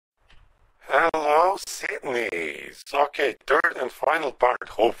kidneys. Okay, third and final part,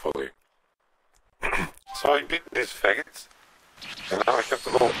 hopefully. So I beat these faggots, and now I have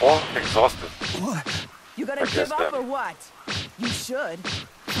to go all exhausted. What? You gonna give up or what? You should.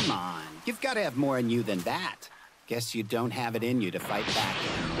 Come on, you've got to have more in you than that. Guess you don't have it in you to fight back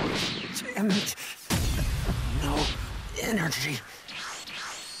anymore. Damn it. No energy.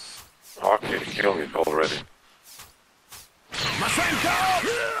 Okay, kill me already.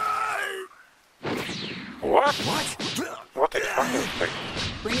 What? What a fucking thing.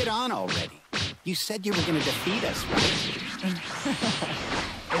 Bring it on already. You said you were going to defeat us, right?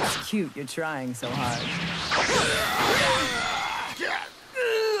 It's cute you're trying so hard.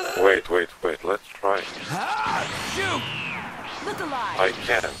 Wait, let's try. Look alive! I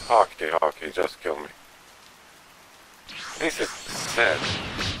can. Okay, just kill me. This is sad.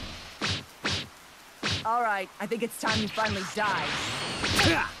 Alright, I think it's time you finally die.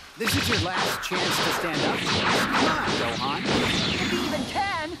 This is your last chance to stand up for us. Come on, Gohan. If you even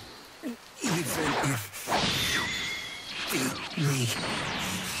can! Even if you beat me,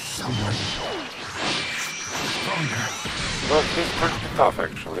 someone stronger. Well, he's pretty tough,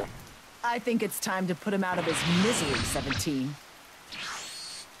 actually. I think it's time to put him out of his misery, 17.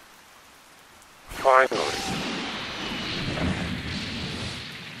 Finally.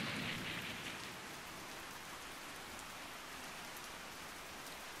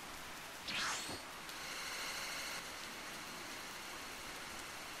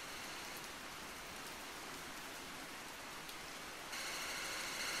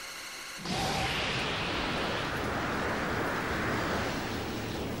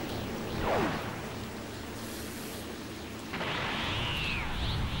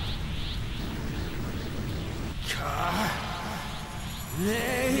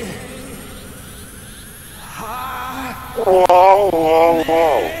 Whoa.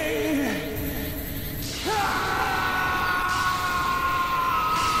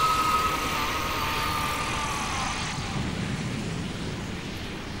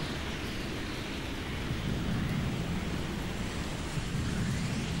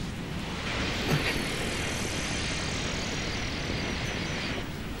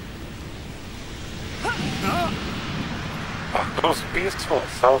 Those peaceful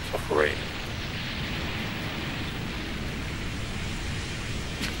sounds of rain.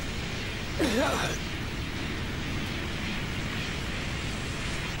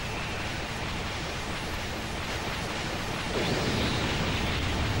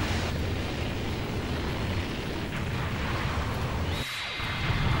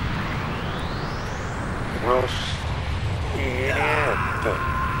 Well, shit.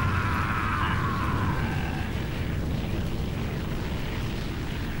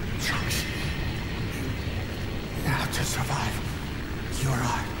 Now to survive, you're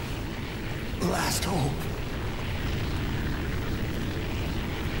our last hope.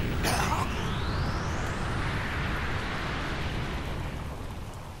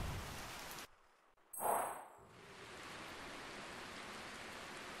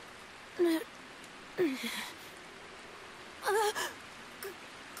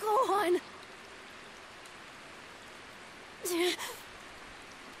 Go on.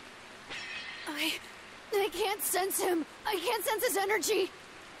 I can't sense him. I can't sense his energy.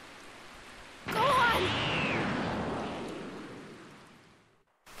 Go on.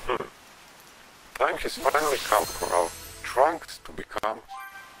 Time has finally come for our trunks to become.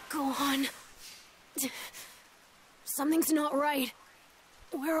 Go on. Something's not right.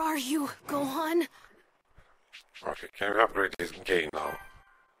 Where are you, Gohan? Okay, can we upgrade this game now?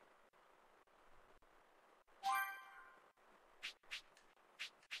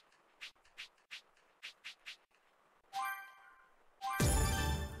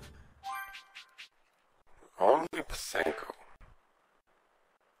 Only Pasenko.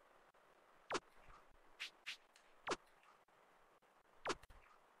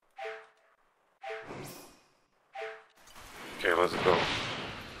 Okay, let's go.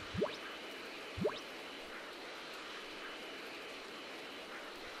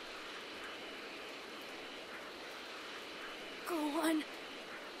 Gohan.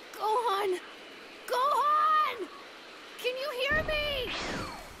 Gohan. Gohan! Can you hear me?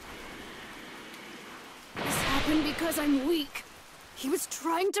 This happened because I'm weak. He was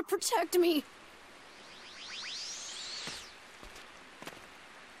trying to protect me.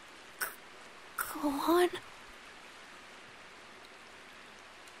 Gohan?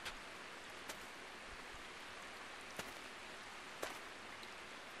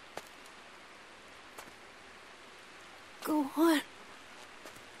 Gohan.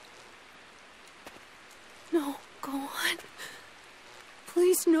 No, Gohan.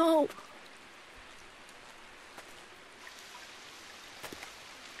 Please, no.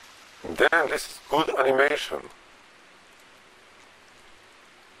 Damn, this is good animation.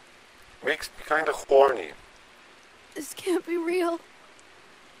 Makes me kinda horny. This can't be real.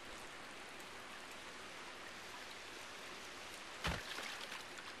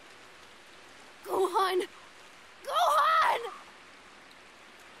 Gohan! Gohan!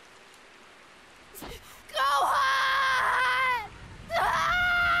 Gohan! Ah!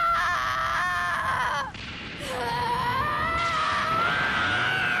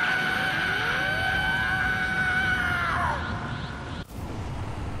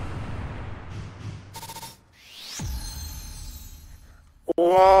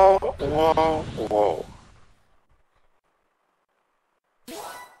 Whoa, whoa, whoa.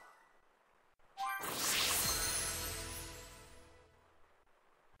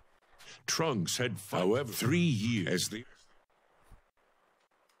 Trunks had, however, 3 years as the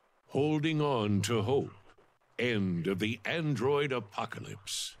holding on to hope. End of the android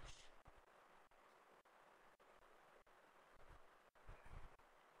apocalypse.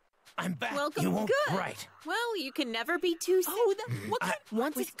 I'm back. Welcome. You won't. Good. Right. Well, you can never be too sick. Oh,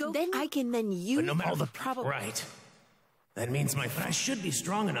 Once it's go, then I can then use. But no matter all the probably right. That means I should be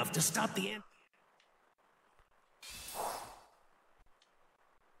strong enough to stop the end.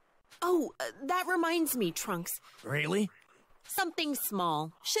 Oh, that reminds me, Trunks. Really? Something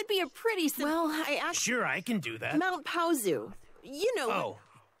small. Should be a pretty Well, I actually Sure, I can do that. Mount Pauzu. You know. Oh,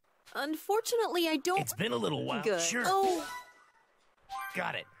 Unfortunately, I don't. it's been a little while. Good. Sure. Oh,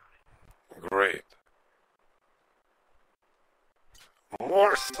 Got it. Great.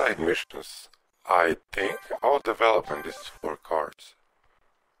 More side missions. I think I'll develop on these 4 cards.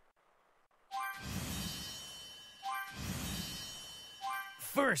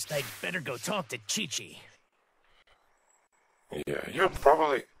 First, I'd better go talk to Chi-Chi. Yeah, you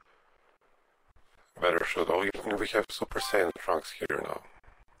probably better should. Oh, even we have Super Saiyan Trunks here now.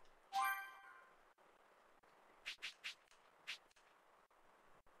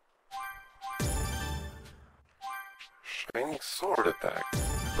 Shining Sword attack.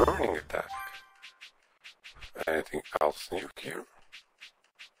 Burning attack. Anything else new here?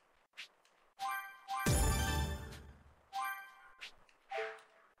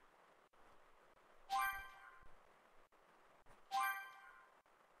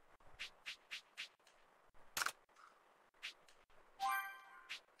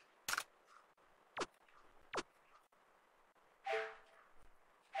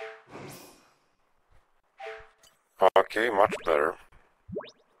 Okay, much better.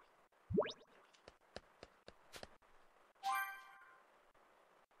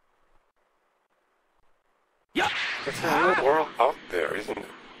 Yeah. It's a new world out there, isn't it?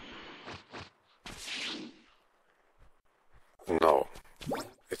 No.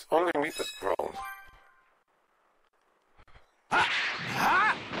 It's only me that's grown.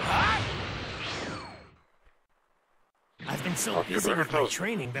 I've been so Okay, busy better with my close.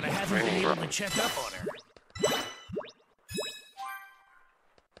 training that I haven't been Training able to ground. check up on her.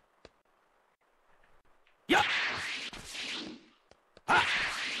 Yeah.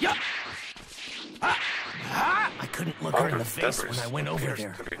 Yeah. I couldn't look her in the face when I went over Appears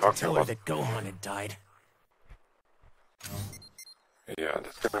there to be to tell her occupied. that Gohan had died. Yeah,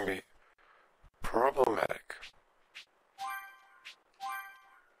 that's gonna be problematic.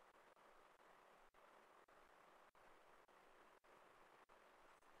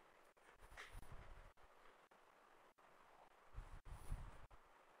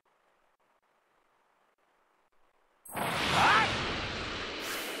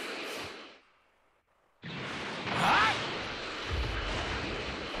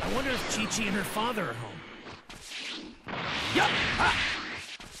 I wonder if Chi-Chi and her father are home. Yeah.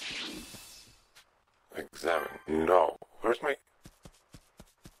 Examine. No. Where's my...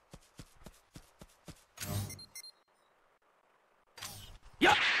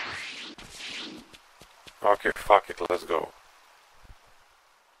 Yeah. Okay, fuck it, let's go.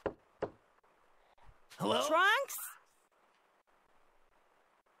 Hello? Trunks?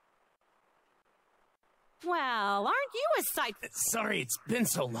 Well, aren't you a sight? Sorry, it's been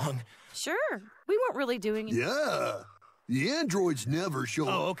so long. Sure. We weren't really doing it. Yeah. The androids never show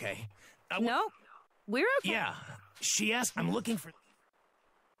Oh, up. okay. No. We're okay. Yeah. She asked, I'm looking for...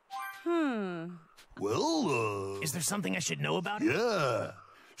 Well, Is there something I should know about her? yeah.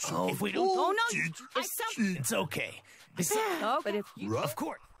 Oh, if we don't... Oh, no. Chi- If some... It's okay. This... Oh, but if you... Right? Of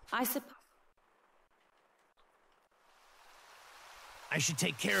course. I suppose... I should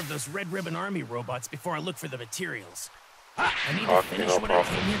take care of those Red Ribbon Army robots before I look for the materials. I need to Okay, finish no what I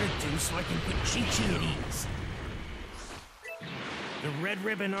problem. came here to do so I can put Chi-Chi at ease. The Red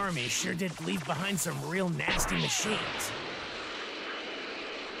Ribbon Army sure did leave behind some real nasty machines.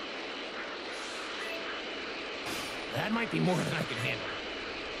 That might be more than I can handle.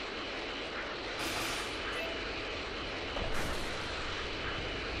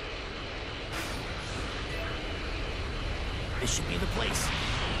 This should be the place.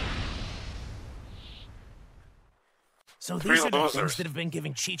 So these Real are the losers. things that have been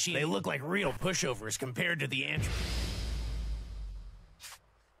giving Chi-Chi. They look like real pushovers compared to the android.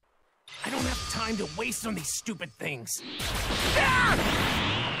 I don't have time to waste on these stupid things.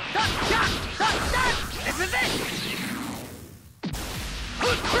 This is it!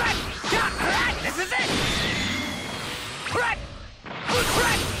 This is it!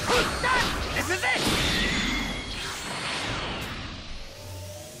 This is it!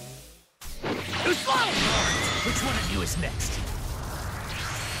 Too slow! Which one of you is next?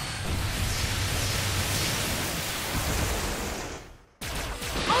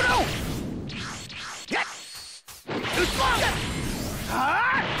 Oh no! Get! Too slow!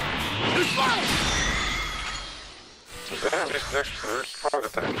 Too slow! Damn, this is actually a very strong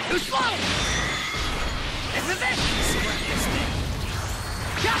attack. Too slow! This is it! Select this thing.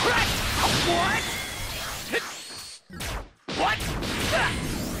 Got right! What? What?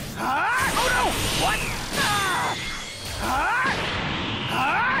 Oh no! What?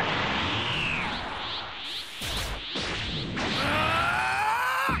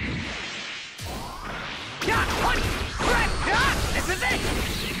 This is it!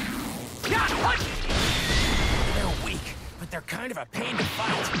 They're weak, but they're kind of a pain to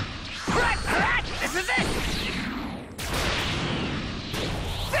fight. This is it!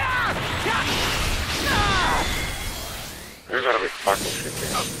 You gotta be fucking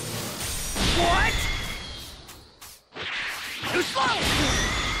shitting. What? Too slow!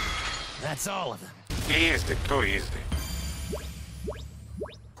 That's all of them. Easy, too easy.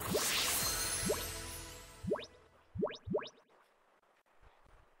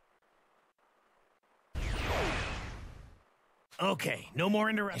 Okay, no more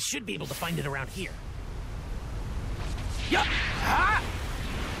interrupt. I should be able to find it around here. Yup! Ah!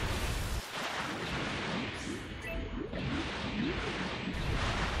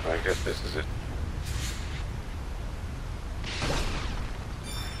 I guess this is it.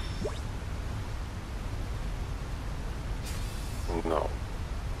 No.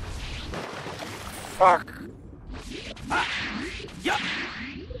 Fuck! Yup!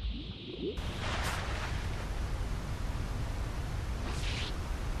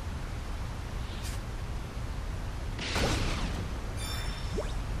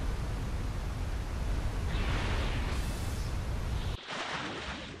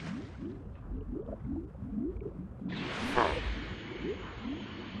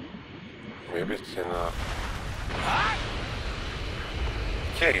 Maybe it's in a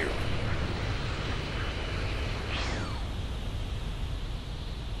cave.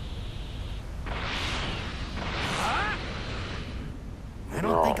 I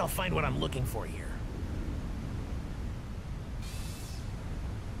don't think I'll find what I'm looking for here.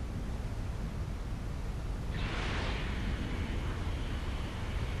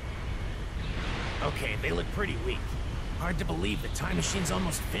 Okay, they look pretty weak. Hard to believe the time machine's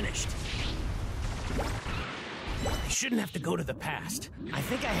almost finished. I shouldn't have to go to the past. I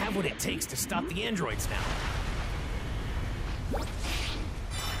think I have what it takes to stop the androids now.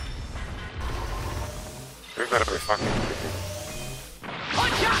 You gotta be fucking shitting.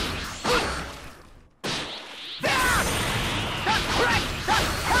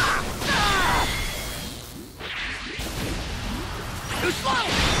 Too slow!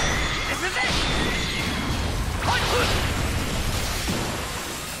 This is it!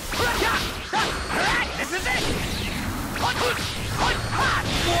 This is it!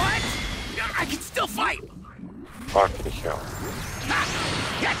 What? I can still fight! Fucking hell.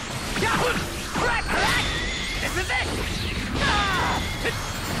 This is it!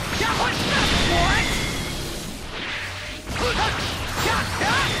 What?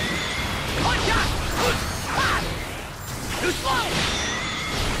 Too slow!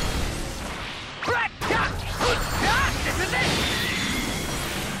 This is it!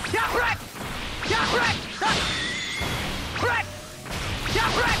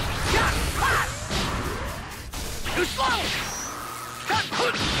 Too slow!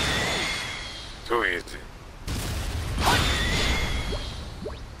 Too easy.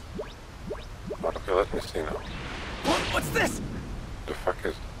 Okay, let me see now. What's this? The fuck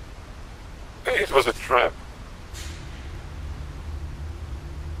is... Hey, it was a trap.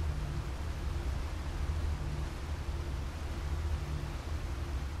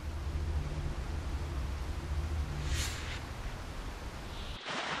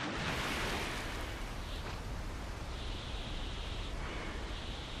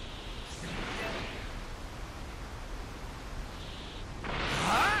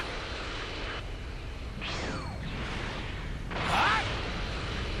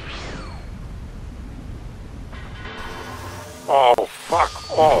 Oh,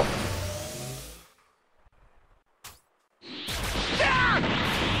 fuck off.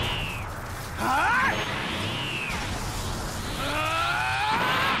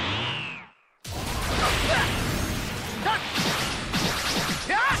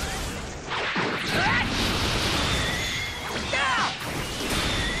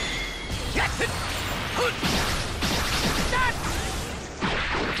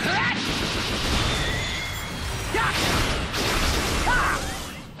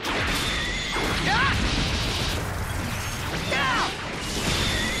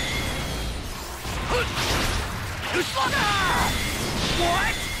 Too slow!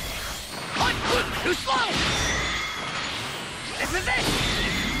 What? Too slow! This is it!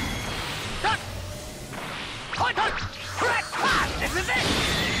 Duck! This is it!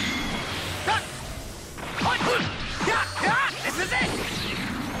 Duck! This is it!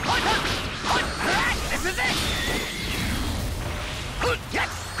 This is it!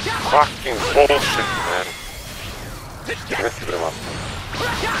 Fucking bullshit, man. Give it to them up.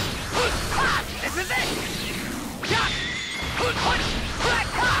 This is it! This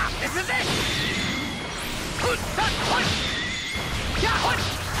is it!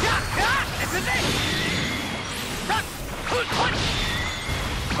 This is it!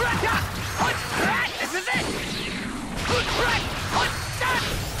 This is it!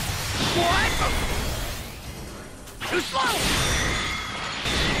 What? Too slow!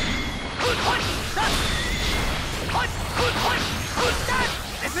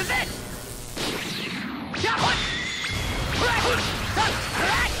 This is it!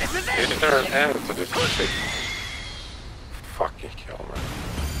 This is it! Is there an end to this shit? Fucking kill, man.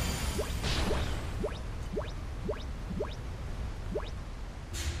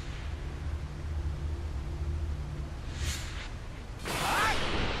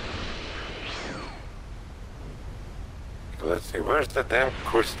 Let's see, where's the damn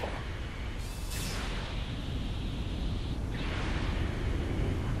crystal?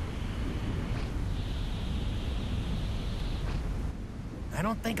 I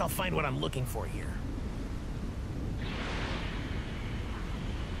don't think I'll find what I'm looking for here.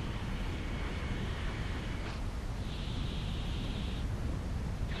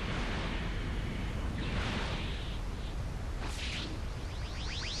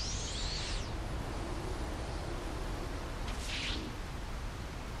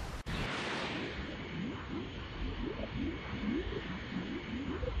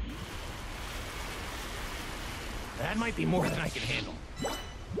 That might be more than I can handle.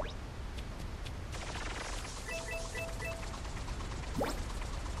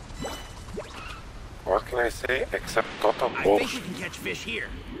 What can I say except total I think bullshit? we can catch fish here.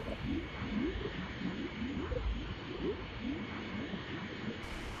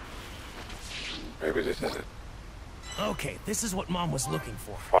 Maybe this is it. Okay, this is what Mom was looking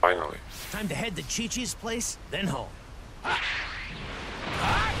for. Finally. Time to head to Chi-Chi's place, then home.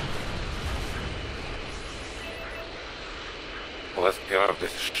 Let's get out of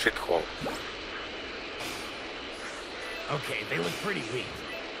this shithole. Okay, they look pretty weak.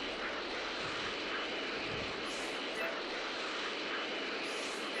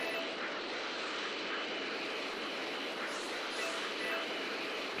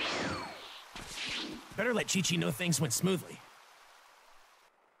 Better let Chi-Chi know things went smoothly.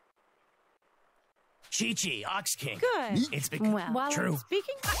 Chi-Chi, Ox King. Good. It's become While true. I'm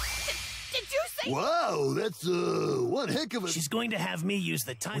speaking, did you say? Wow, that's one heck of a. She's going to have me use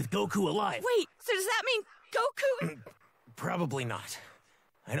the time with Goku alive. Wait. So does that mean Goku? Probably not.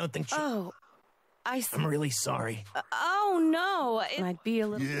 I don't think she... Oh, I see. I'm really sorry. Oh no, it might be a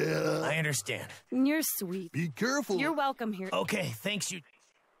little. Yeah. I understand. You're sweet. Be careful. You're welcome here. Okay, thanks you...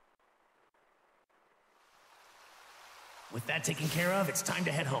 With that taken care of, it's time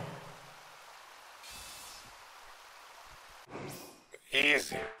to head home.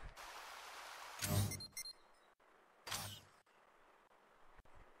 Easy.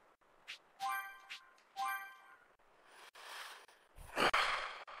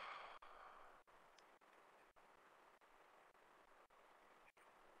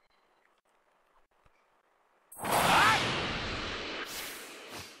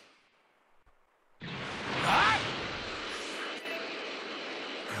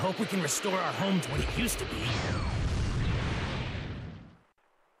 I hope we can restore our home to what it used to be.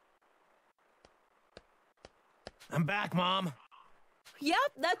 I'm back, Mom. Yep,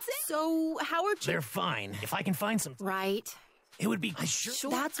 that's it. So how are you? They're fine. If I can find some... Right. It would be...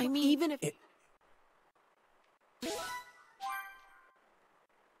 Sure. That's I mean, even if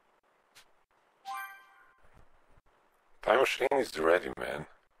Time machine is ready, man.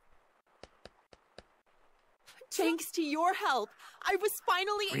 Thanks to your help, I was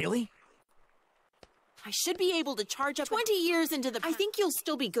finally... Really? I should be able to charge up 20 years into the... I think you'll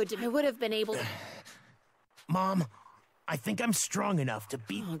still be good to me. I would have been able to... Mom, I think I'm strong enough to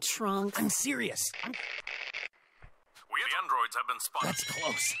beat... Oh, Trunks. I'm serious. The androids have been spotted. That's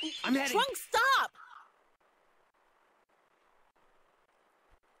close. I'm heading... Trunks, stop!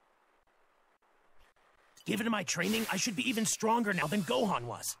 Given my training, I should be even stronger now than Gohan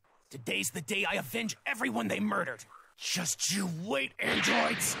was. Today's the day I avenge everyone they murdered. Just you wait,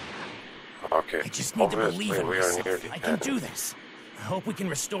 androids! Okay, I just need to obviously believe in we are myself. near the I can end. do this. I hope we can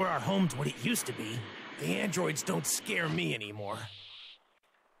restore our home to what it used to be. The androids don't scare me anymore.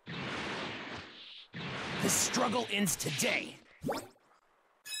 This struggle ends today.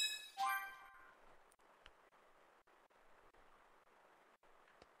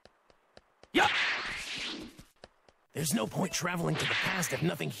 Yup! There's no point traveling to the past if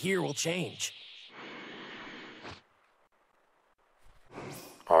nothing here will change.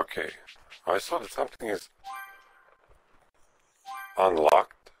 Okay, I saw that something is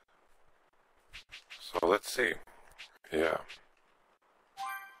unlocked. So let's see. Yeah.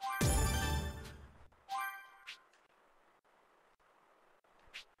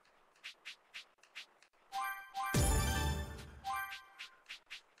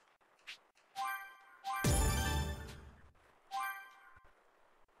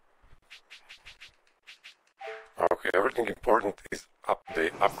 Okay, everything important is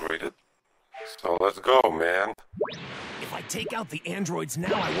upgraded. So let's go, man. If I take out the androids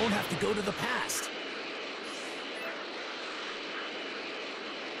now, I won't have to go to the past.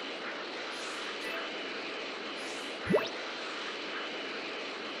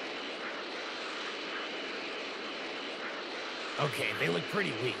 Okay, they look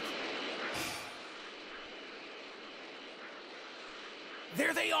pretty weak.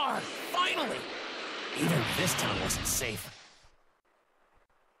 There they are! Finally! Even this town wasn't safe.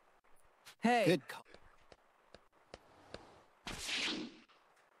 Hey, Good call.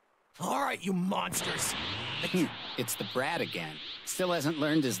 All right, you monsters! It's the brat again. Still hasn't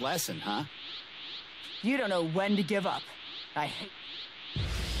learned his lesson, huh? you don't know when to give up. I hate...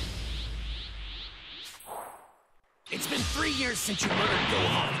 It's been 3 years since you murdered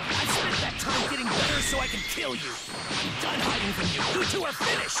Gohan. I've spent that time getting better so I can kill you. I'm done hiding from you. You two are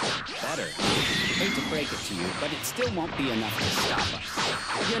finished. Better. Hate to break it to you, but it still won't be enough to stop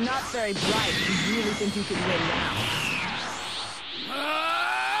us. You're not very bright if you really think you can win now.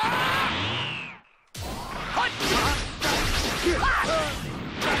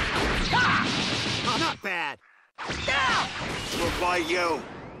 Oh, not bad. We'll buy you.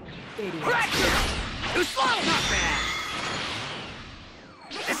 Too slow! Not bad.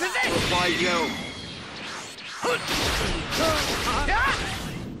 This is it! We'll buy you. Okay.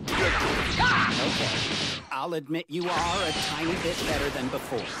 I'll admit you are a tiny bit better than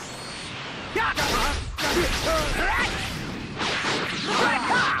before.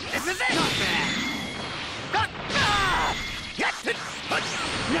 This is it! Not bad.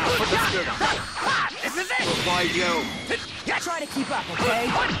 Now for the scooter. This is it! We'll buy you. Try to keep up,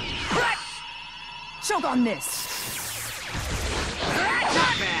 okay? Choke on this.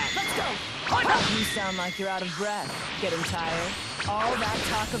 Not bad. Let's go. You sound like you're out of breath. Getting tired? All that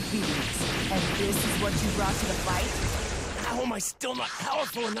talk of beatings. And this is what you brought to the fight? How am I still not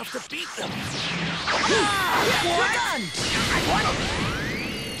powerful enough to beat them? You're done!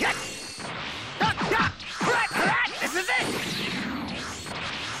 This is it!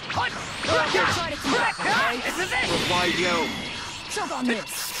 Try to keep up, okay? This is it! We'll buy you. Choke on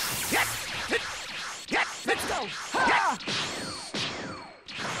this. Let's go.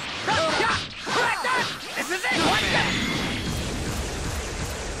 This is it! You're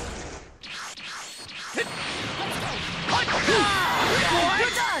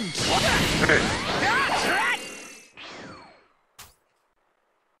done!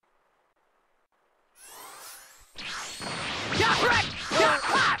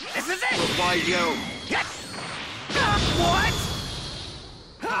 This is it! We'll buy you. What?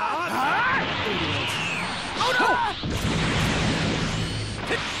 Oh no!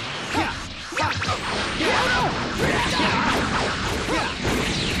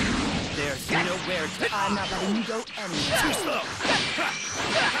 There's nowhere to... I'm not letting you go anywhere.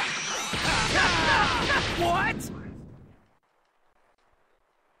 What?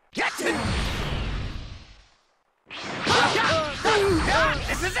 Get it!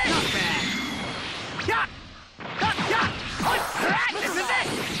 This is it! Not bad. This is it!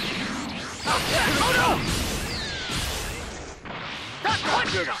 Oh no!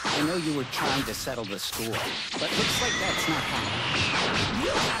 I know you were trying to settle the score, but looks like that's not happening.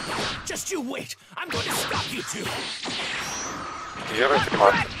 You have it! Just you wait. I'm going to stop you two. Tiedät,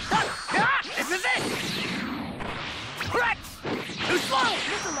 Matt. This is it. Too slow.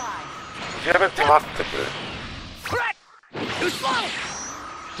 Tiedät, Matte, kyllä. Too slow.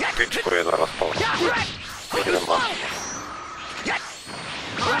 Pikkuja taras palaa. Miten Matt?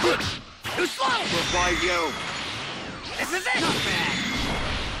 Too slow. We'll buy you. This is it. Not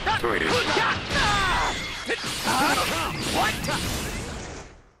bad. Too easy. What?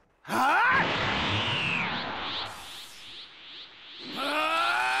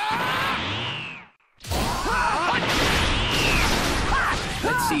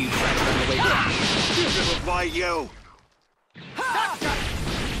 Let's see you try to run away from me. We'll buy you.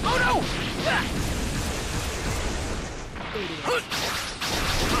 Oh no!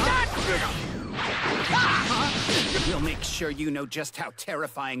 We'll make sure you know just how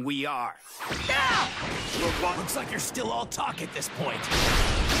terrifying we are. Looks like you're still all talk at this point.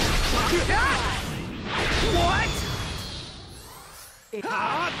 What?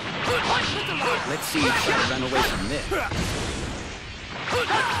 Let's see you try to run away from this.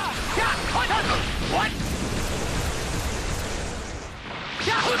 What?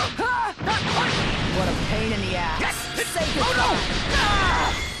 What a pain in the ass. Say goodbye.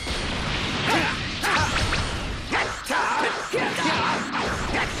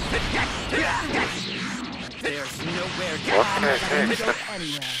 There's nowhere to What can I say? Go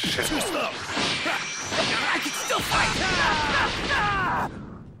anywhere. Shit. Too slow. I can still fight.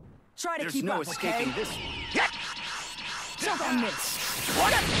 Try to There's keep no up, escaping okay? this. Jump on this.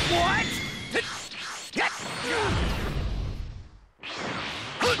 What? What?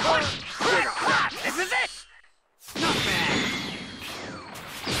 This is it. Not bad.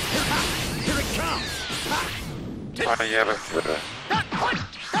 Here it comes. Ai jäävät kyllä.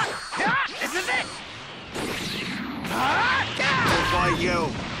 This is it. We'll buy you.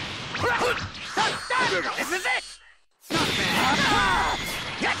 This is it. Not bad.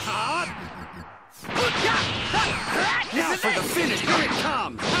 Now for the finish. Here it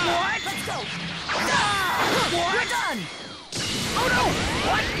comes. What? Let's go. We're done. Oh no!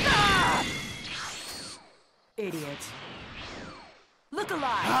 What? Idiot. Look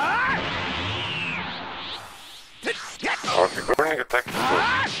alive. Ootko niinku tactical?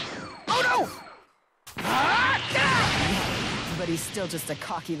 Oh no! But he's still just a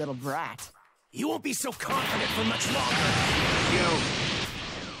cocky little brat. You won't be so confident for much longer. You.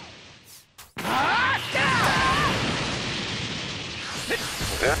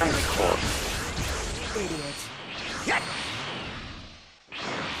 Damn close. Idiot.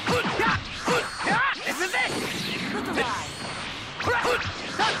 This is it. Look alive.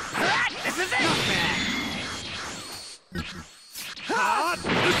 This is it.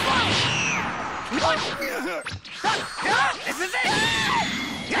 This is it.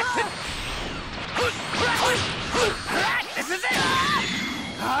 This is it.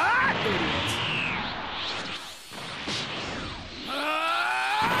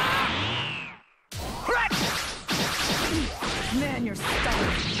 Man, you're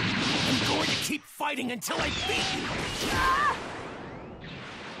stubborn. I'm going to keep fighting until I beat you.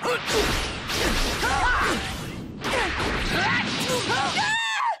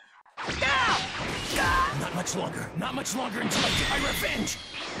 Not much longer. Not much longer until I get my revenge.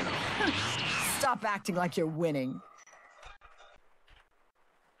 Stop acting like you're winning.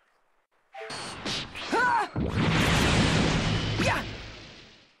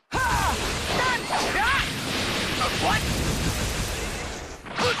 What?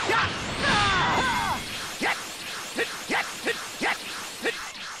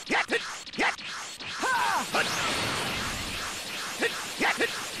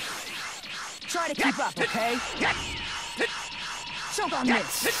 Try to keep up, okay? Choke on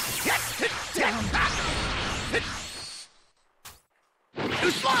this. Down.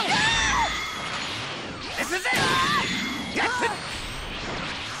 Too slow! This is it!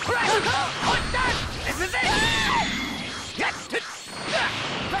 This is it!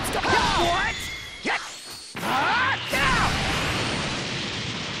 Let's go. What?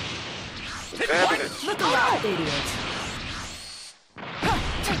 Damn it. Look alive, idiot.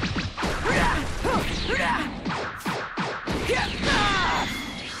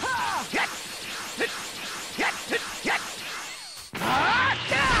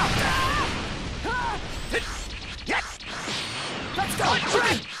 Let's go!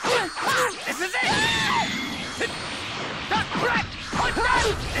 This is it!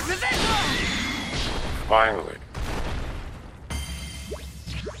 This is it! Finally.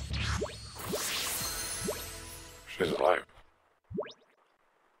 She's alive.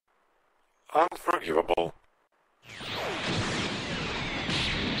 Unforgivable.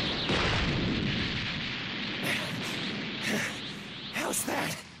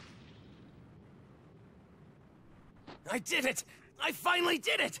 I did it! I finally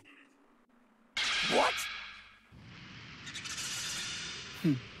did it! What?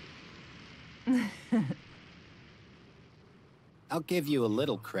 I'll give you a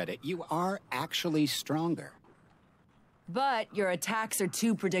little credit. You are actually stronger. But your attacks are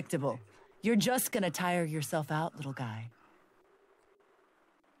too predictable. You're just gonna tire yourself out, little guy.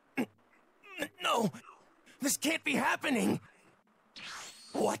 No! This can't be happening!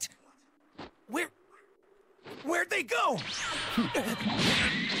 What? Where'd they go?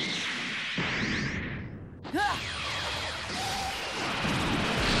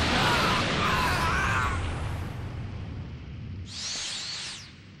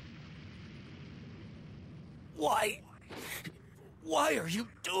 Why are you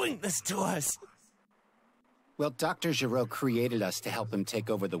doing this to us? Well, Dr. Giraud created us to help him take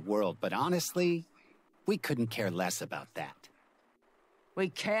over the world, but honestly, we couldn't care less about that. We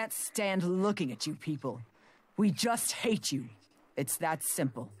can't stand looking at you people. We just hate you. It's that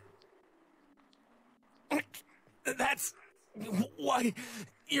simple. That's why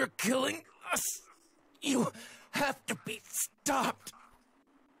you're killing us. You have to be stopped.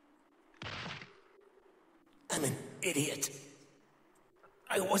 I'm an idiot.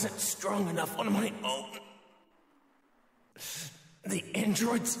 I wasn't strong enough on my own. The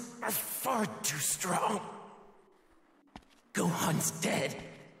androids are far too strong. Gohan's dead,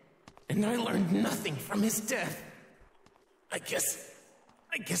 and I learned nothing from his death. I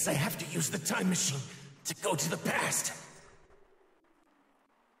guess I have to use the time machine to go to the past.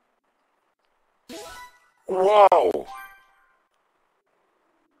 Wow!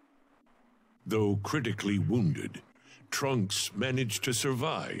 Though critically wounded, Trunks managed to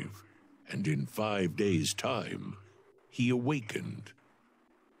survive, and in 5 days' time, he awakened.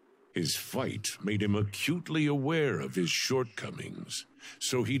 His fight made him acutely aware of his shortcomings,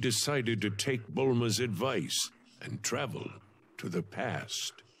 so he decided to take Bulma's advice and travel to the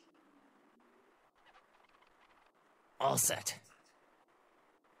past. All set.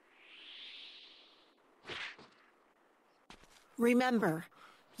 Remember,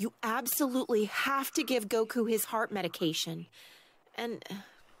 you absolutely have to give Goku his heart medication. And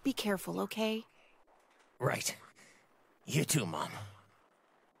be careful, okay? Right. You too, Mom.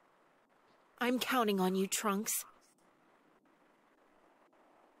 I'm counting on you, Trunks.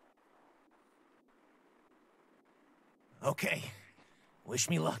 Okay. Wish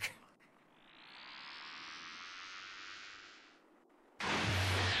me luck.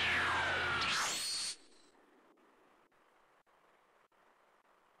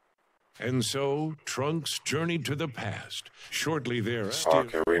 And so, Trunks journeyed to the past. Shortly thereafter...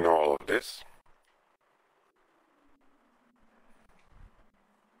 Okay, we know all of this.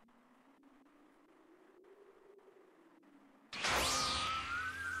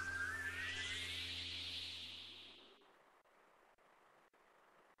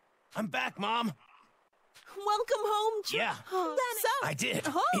 I'm back, Mom. Welcome home, Yeah. I did.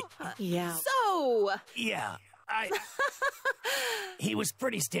 Yeah. So, Yeah, He was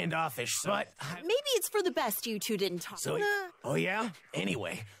pretty standoffish, but... maybe it's for the best you two didn't talk. Oh, yeah?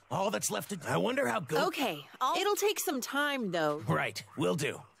 Anyway, all that's left to... I wonder how good... Okay, it'll take some time, though. Right, will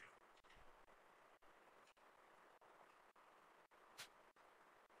do.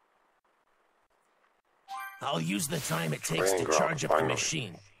 I'll use the time it takes to Training charge up ground, the finally.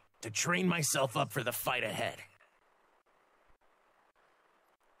 machine, to train myself up for the fight ahead.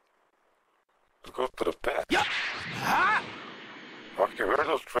 Let's go to the past. Yeah! Ha! Okay, where are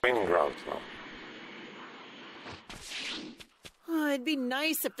those training grounds now? It'd be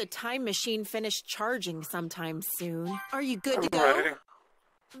nice if the time machine finished charging sometime soon. Are you good to I'm go? ready.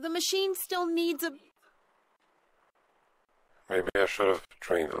 The machine still needs a... Maybe I should have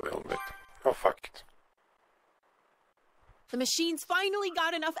trained a little bit. Oh, fuck it. The machine's finally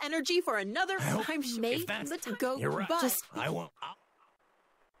got enough energy for another hope time if make that's- the time go. You're right. Just I won't...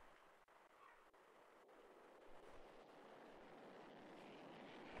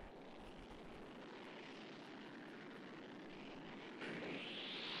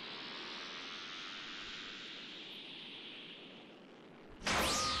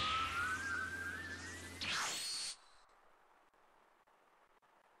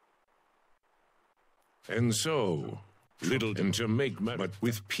 And so, little and to make matter, but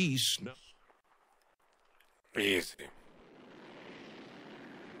with peace... Easy.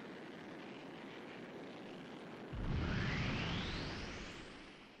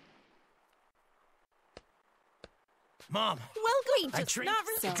 Mom, welcome. I Just trained...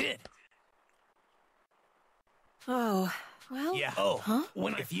 not I did. Oh, well. Yeah. Oh, Huh?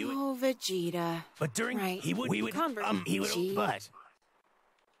 when if you... Oh, Vegeta. But during... Right. He would... We would... he would... Gee. But...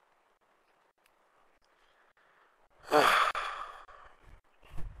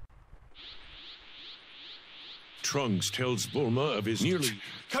 Trunks tells Bulma of his nearly...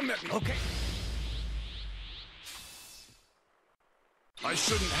 Come at me. Okay. I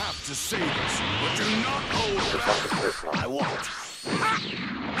shouldn't have to say this, but do not hold back. I won't.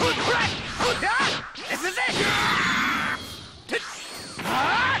 This is it!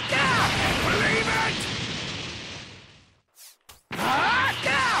 Believe it!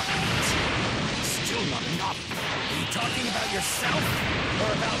 Still not enough. Are you talking about yourself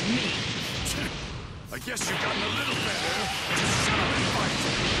or about me? I guess you've gotten a little better. Just shut up and fight.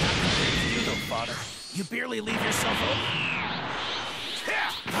 You though, father. You barely leave yourself open.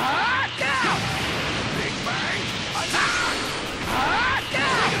 Big bang! Attack!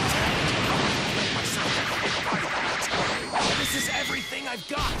 This is everything I've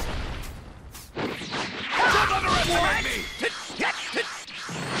got. Don't underestimate me! This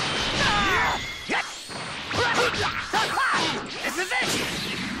is it!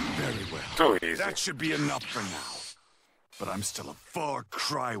 Very well. Too easy. That should be enough for now. But I'm still a far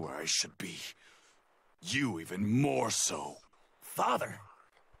cry where I should be. You even more so. Father.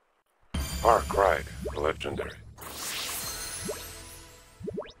 Far Cry, legendary.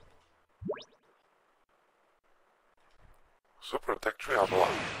 Super Attack 3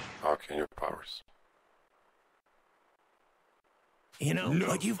 unlocked. How can you powers? You know, No.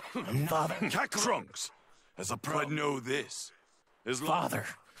 like you've... Father. Trunks, as a pro, I know this. Father.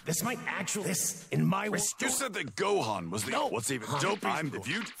 This might actually... This, in my... You said that Gohan was the... No. What's even dope? I'm the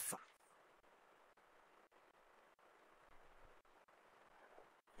view...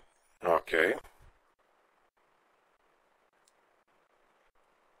 Okay.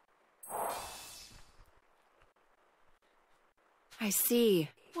 I see.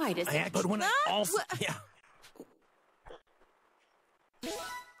 Why does it... But when I also... Yeah.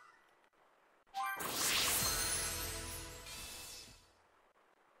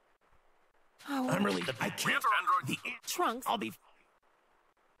 Oh, I'm really... I can't... The Trunks. I'll be...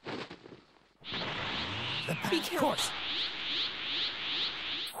 Be careful. Of course.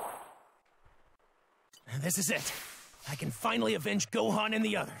 This is it. I can finally avenge Gohan and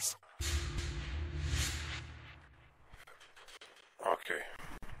the others. Okay.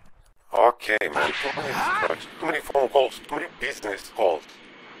 Okay, man. Too many strikes, too many phone calls, too many business calls.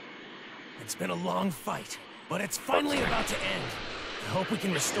 It's been a long fight, but it's finally about to end. I hope we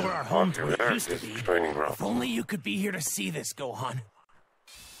can restore our home to what it there used to it is, be. training ground. If only you could be here to see this, Gohan.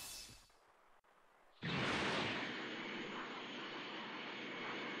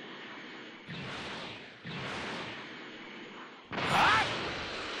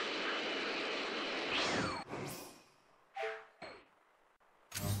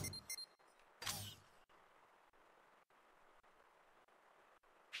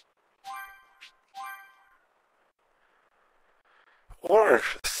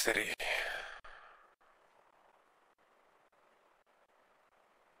 Orange City.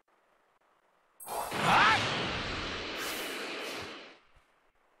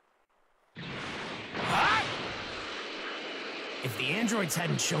 If the androids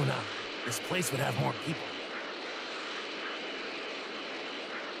hadn't shown up, this place would have more people.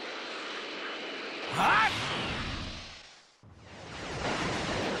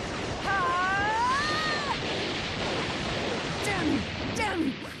 Damn you!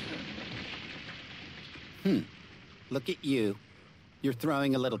 Damn you! Look at you. You're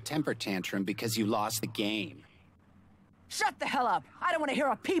throwing a little temper tantrum because you lost the game. Shut the hell up! I don't want to hear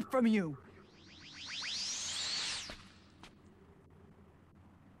a peep from you!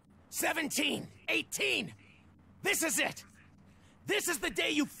 17, 18. This is it. This is the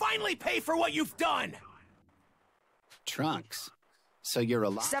day you finally pay for what you've done. Trunks. So you're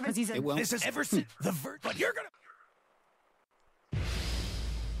alive. It won't... This is ever since the but you're gonna.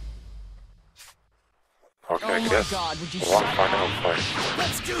 Okay, Oh I my guess God, would you one shut final up? fight.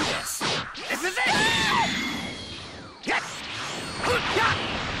 Let's do this. This is it! Yes!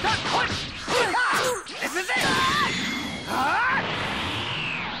 This is it!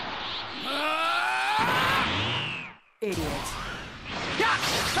 Idiot.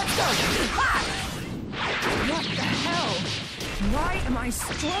 Let's go! What the hell? Why am I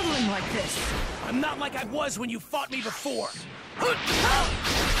struggling like this? I'm not like I was when you fought me before.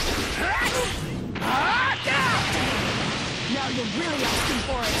 Now you're really asking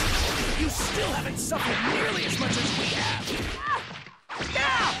for it. You still haven't suffered nearly as much as we have.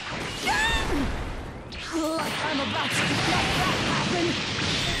 Like I'm about to let that happen.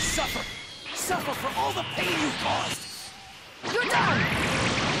 Suffer. Suffer for all the pain you caused. You're done!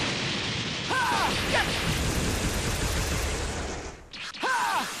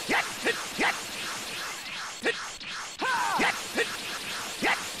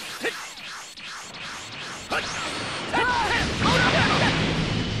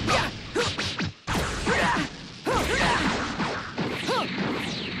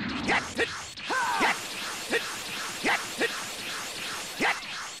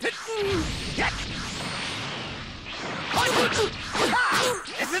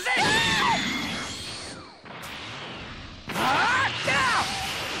 This is it! Down!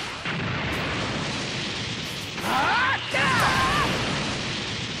 Down!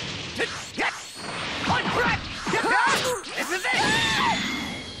 One breath! This is it!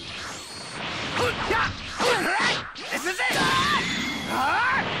 This is it!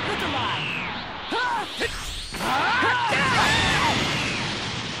 Look alive!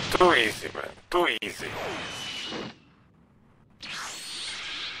 Too easy, man. Too easy.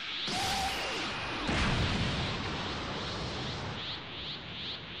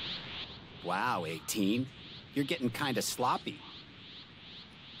 Wow, 18. You're getting kind of sloppy.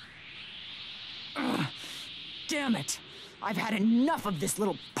 Damn it! I've had enough of this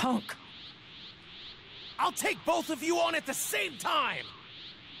little punk. I'll take both of you on at the same time!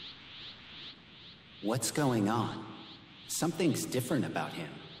 What's going on? Something's different about him.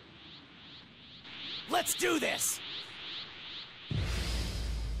 Let's do this!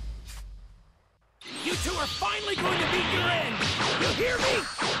 You two are finally going to meet your end! You hear me?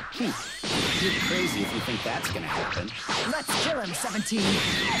 You're crazy if you think that's gonna happen. Let's kill him, 17.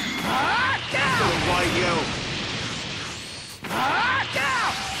 Why you?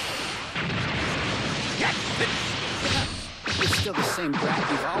 You're still the same brat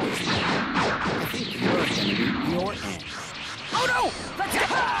you've always been. I think you're gonna meet your end. Oh no! Let's go!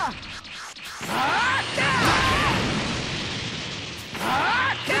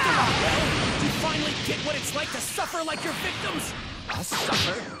 You finally get what it's like to suffer like your victims? Us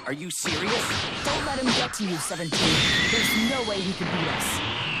suffer? Are you serious? Don't let him get to you, 17. There's no way he can beat us.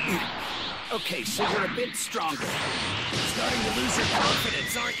 Okay, so you're a bit stronger. Starting to lose your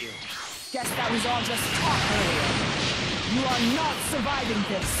confidence, aren't you? Guess that was all just talk earlier. You are not surviving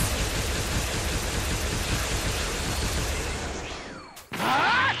this.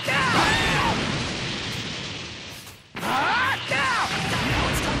 Now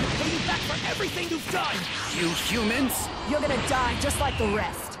it's time to pay you back for everything you've done! You humans? You're gonna die just like the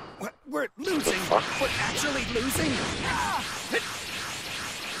rest. We're losing. We're actually losing?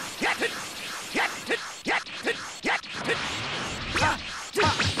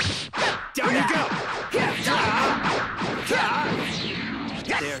 Down you go!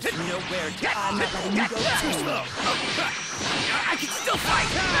 There's nowhere to... I'm not letting you go too slow. I can still fight!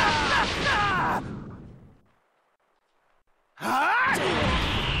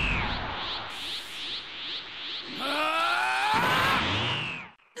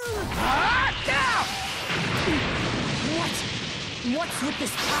 What's with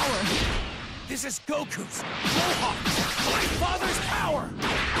this power? This is Goku's, Gohan's, my father's power!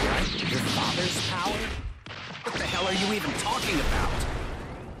 Your father's power? What the hell are you even talking about?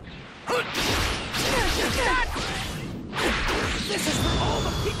 This is for all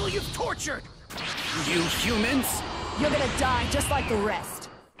the people you've tortured! You humans? You're gonna die just like the rest.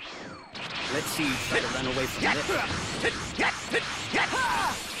 Let's see you try to run away from this.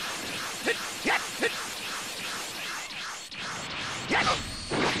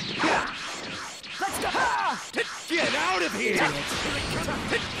 Let's go! Get out of here!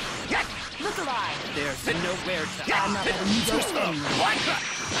 Look alive! There's nowhere to... I'm not letting you go anywhere.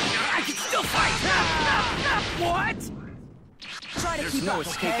 I can still fight! What? Try to There's keep no up,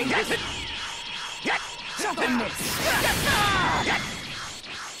 escaping okay? this. Jump on this!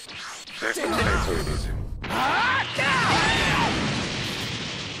 This is too easy.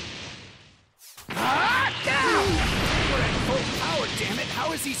 We're at full power, damn it! How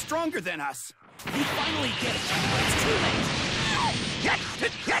is he stronger than us? You finally get it, but it's too late!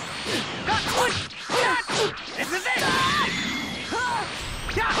 This is it!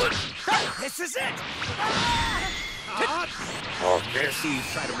 This is it! Okay, See you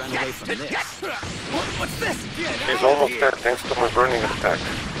try to run away from this. What's this? he's almost dead thanks to my burning attack.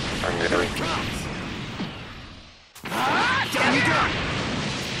 I'm getting... Down you go!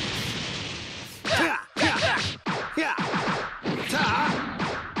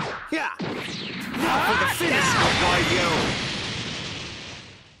 Now for the finish! Why you?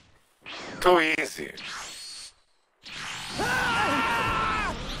 Too easy.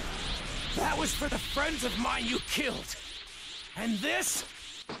 That was for the friends of mine you killed. And this?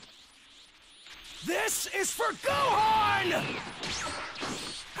 This is for Gohan!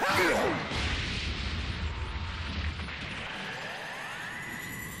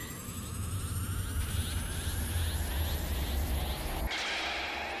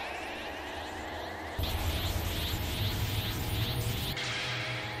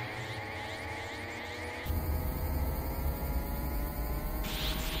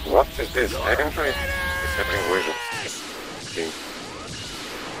 What is this? Android is having visions. Okay.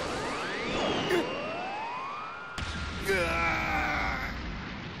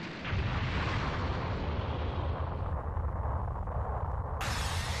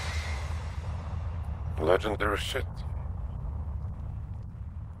 Legendary shit.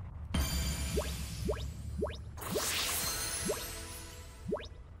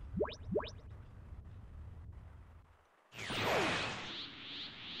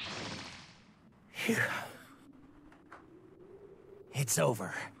 It's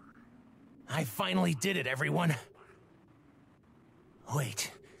over. I finally did it, everyone.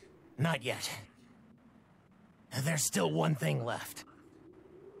 Wait, not yet. There's still one thing left.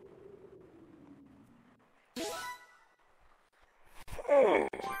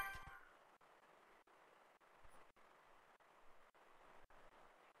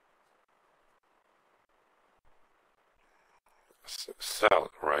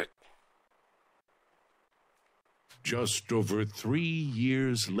 Cell, right? Just over 3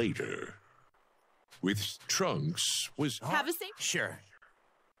 years later, with Trunks was... Have a seat. Sure.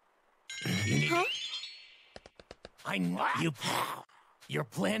 You need... Huh? I know you... Your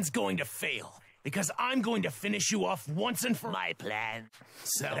plan's going to fail, because I'm going to finish you off once and for... My plan.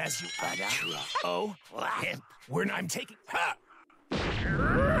 So, as you... Oh, we're not... I'm taking...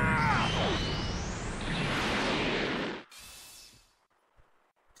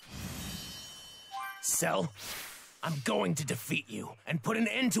 Cell, I'm going to defeat you and put an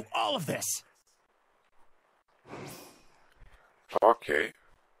end to all of this. Okay.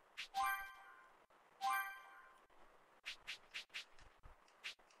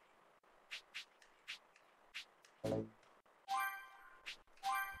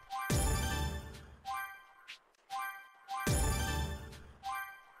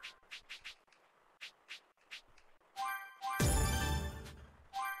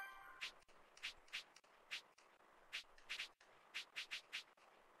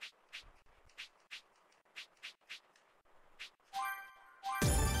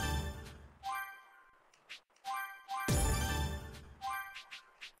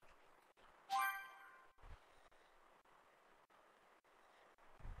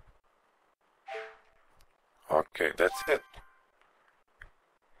 Okay, that's it.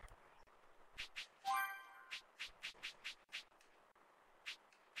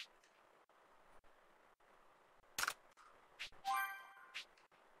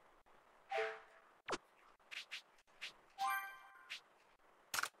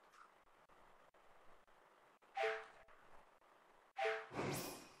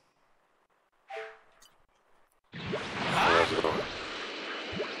 Let's go.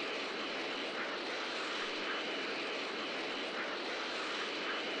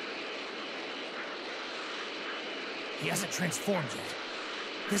 He hasn't transformed yet.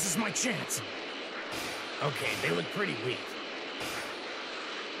 This is my chance. Okay, they look pretty weak.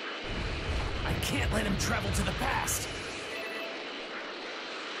 I can't let him travel to the past.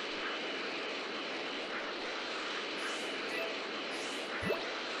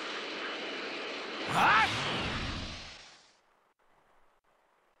 Huh?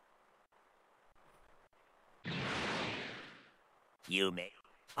 You may.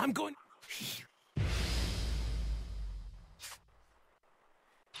 I'm going...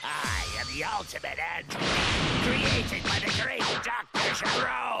 I am the ultimate android, created by the great Dr.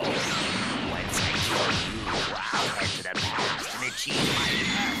 Giro. Once I kill you, I'll head to the past and achieve my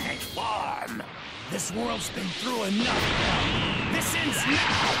perfect form. This world's been through enough hell. This ends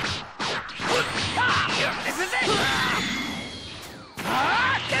now! This is it!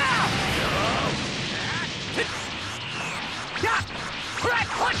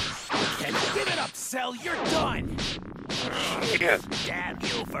 Give it up, Cell, you're done! Yes. Damn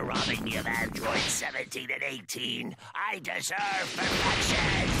you for robbing me of androids 17 and 18. I deserve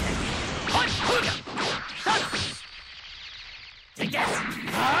perfection. To get... You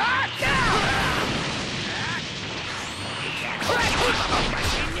can't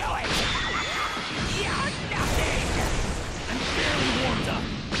you know it. You're nothing. I'm barely warmed up.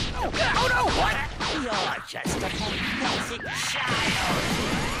 Oh no, what? You're just a pathetic child.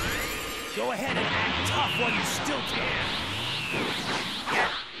 Go ahead and act tough while you still can.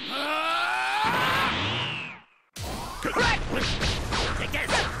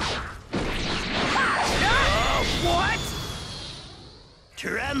 What?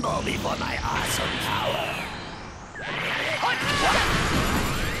 Tremble before my awesome power. If I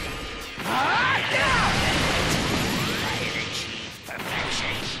had achieved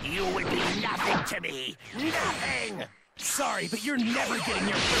perfection, you would be nothing to me. Nothing! Sorry, but you're never getting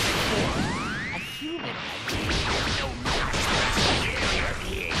your perfect form. A human like you is no match for you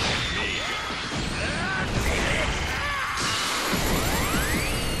being me.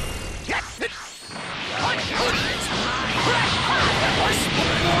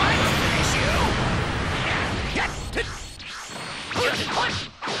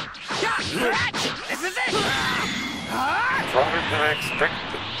 This is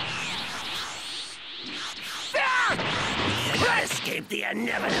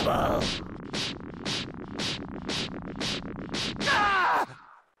incredible! Ah!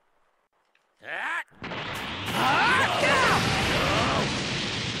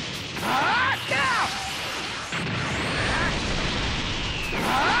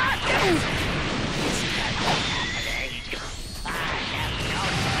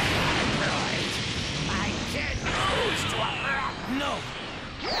 No!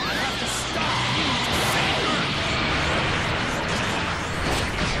 I have to stop you to save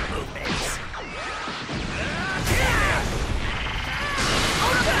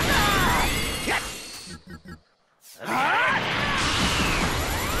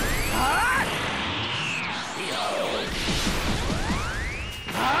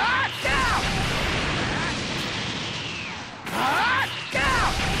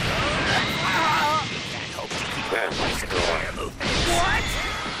What?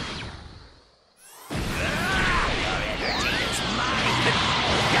 Your energy is mine.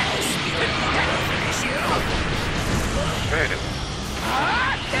 That'll finish you. Hey,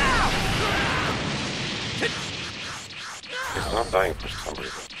 he's not dying for some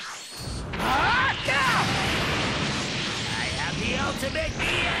reason. I have the ultimate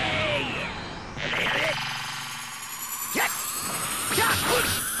being. Can they hit it? Yes.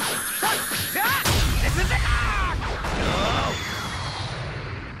 This is it.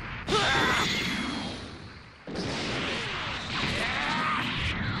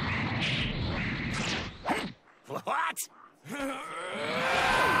 What?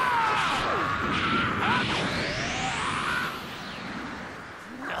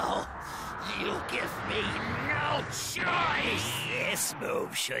 No, you give me no choice. This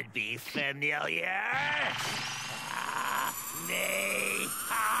move should be familiar. Me.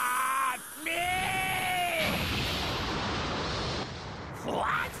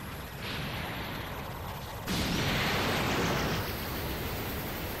 What?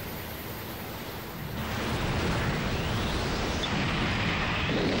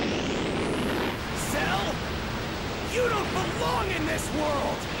 Cell? You don't belong in this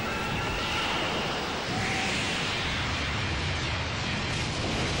world!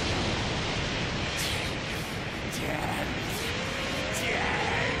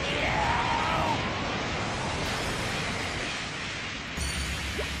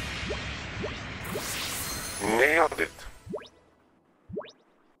 Nailed it.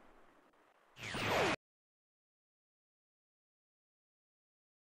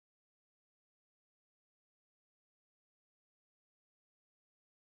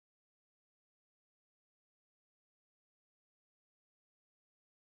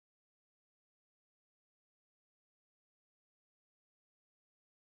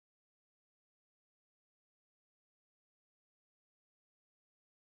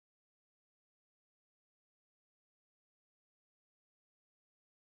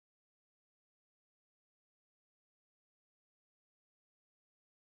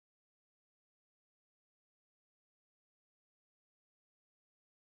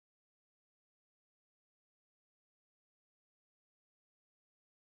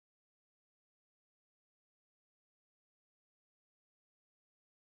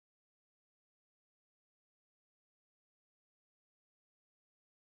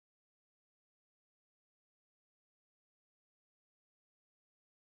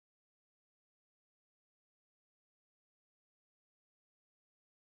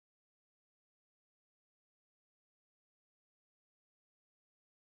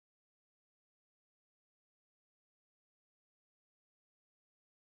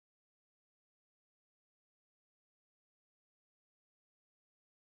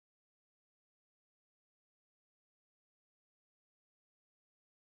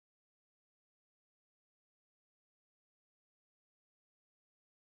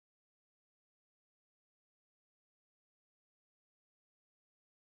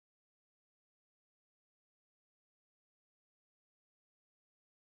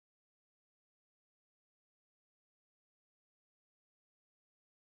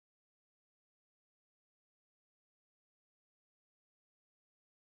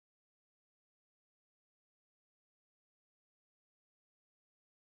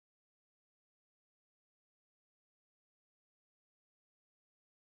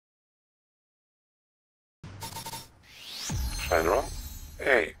 Shenron?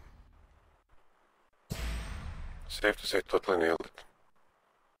 Hey. Safe to say totally nailed it.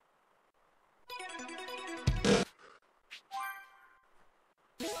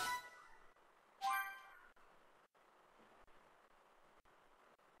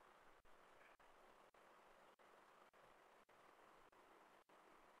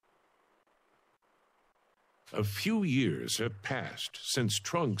 A few years have passed since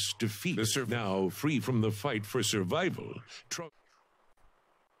Trunks' defeat. Now free from the fight for survival, Trunks...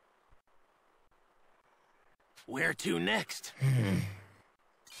 Where to next?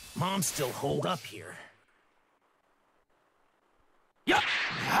 Mom's still holed up here. Yup!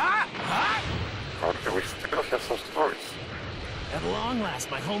 Okay, we still have some stories. At long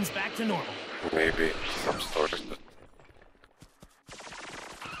last, my home's back to normal. Maybe some stories, but...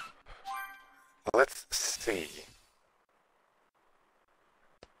 Let's see.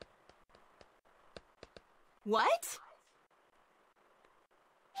 What?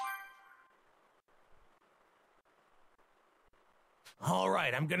 All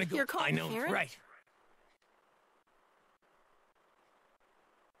right, I'm gonna go. You're calling I know, Karen? right.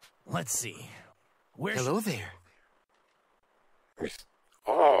 Let's see. Where's... Hello there.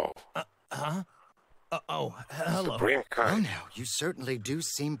 Oh, hello. Supreme Oh, Kind. now, you certainly do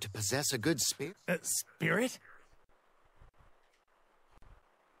seem to possess a good spirit. Spirit?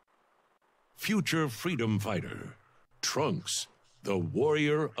 Future freedom fighter, Trunks, the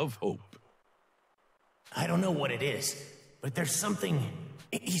warrior of hope. I don't know what it is, but there's something...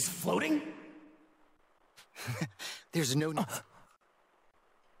 He's floating? There's no...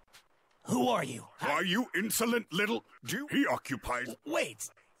 Who are you? Are you insolent little... He occupies... Wait.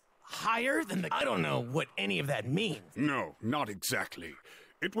 Higher than the... I don't know what any of that means. No, not exactly.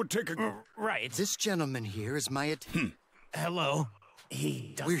 It would take a... Right. This gentleman here is my... Hello.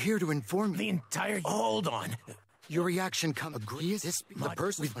 He does... We're here to inform The you. entire... Hold on. Your reaction come agrees. This the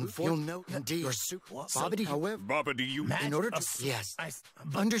person we've informed. You'll know indeed. Your super... Bobbity, however... Bobbity, you... In order to... Yes.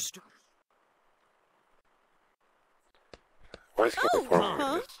 Understood. Why is he informing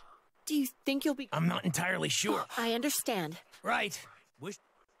me this? Do you think you'll be... I'm not entirely sure. I understand. Right. Wish...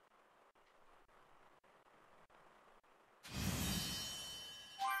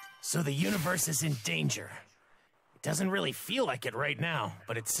 So the universe is in danger. It doesn't really feel like it right now,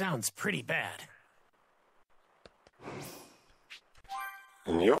 but it sounds pretty bad.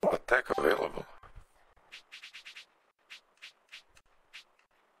 New attack available.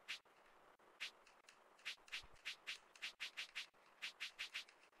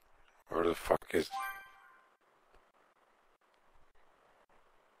 Where the fuck is...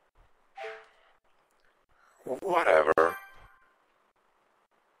 Whatever.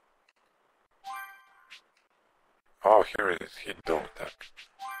 Oh, here it is. He don't attack.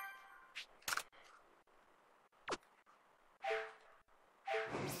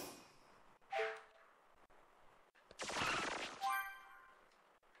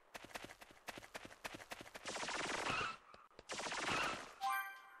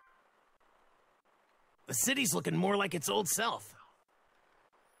 The city's looking more like its old self.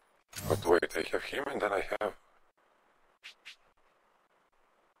 But wait, I have him and then I have...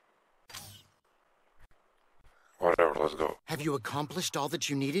 Whatever, let's go. Have you accomplished all that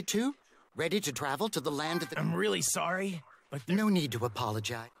you needed to? Ready to travel to the land of the... I'm really sorry, but... No need to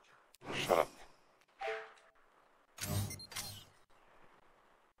apologize. Shut up.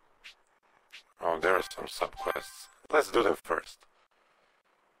 Oh, there are some subquests. Let's do them first.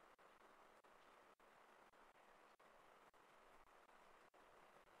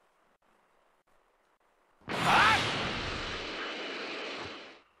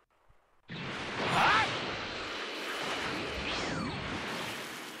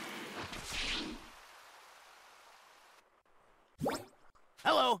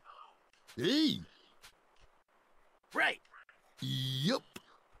 Hello. Hey. Right. Yup.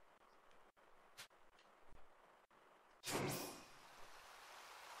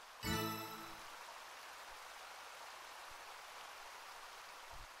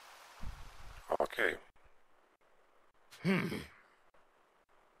 Okay.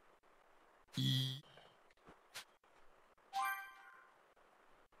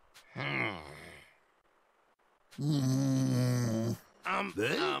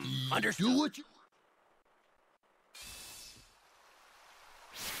 Understood. Do what you...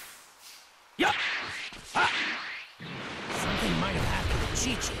 Yup. Something might have happened to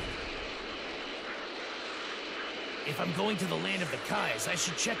Chi-Chi. If I'm going to the land of the Kais, I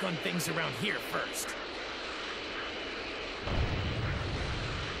should check on things around here first.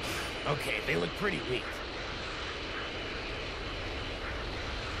 Okay, they look pretty weak.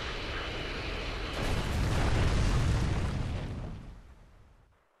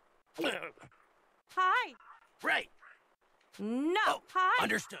 Hi. Right. No. Oh, Hi.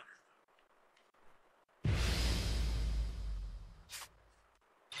 understood.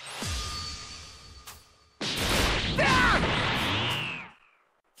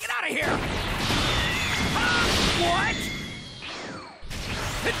 Get out of here! What?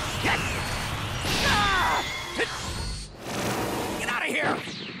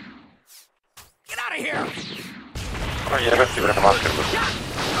 here! Ai jävästi vähän laskeltu.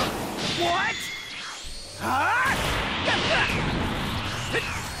 What? Huh?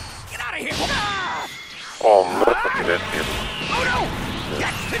 Get out of here! Oh, mörkka pidettiin. Oh no!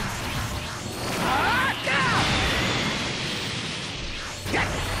 Get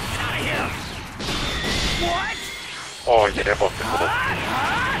out of here! What? Oh, jep, otti mut. What?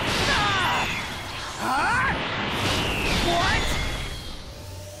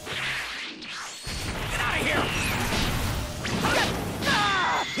 Get out of here!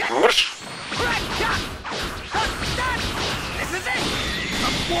 Mush! This is it!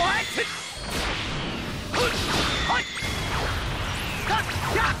 What? This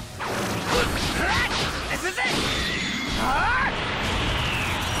is it!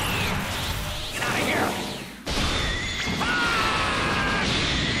 Get out of here!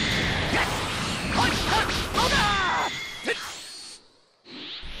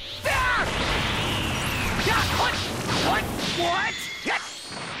 What?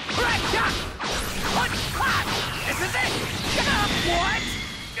 This is it! What?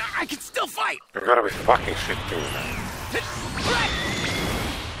 I can still fight! You gotta be fucking shitting me, man.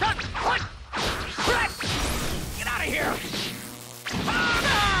 Get out of here!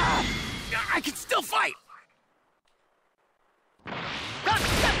 I can still fight!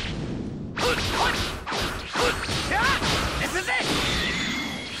 This is it!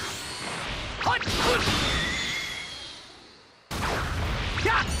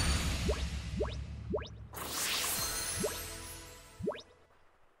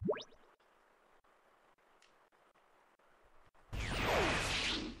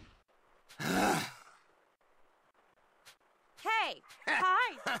 Hey,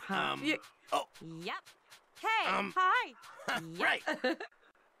 hi. Oh, Yep. Hey, hi. right.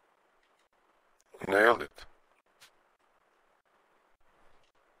 Nailed it.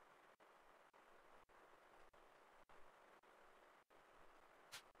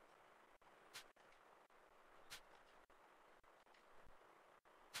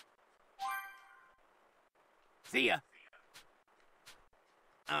 See ya.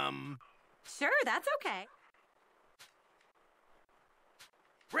 Sure, that's okay.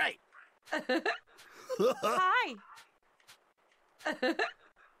 Right. Hi.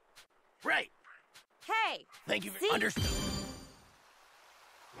 Right. Hey. Thank you for See? understood.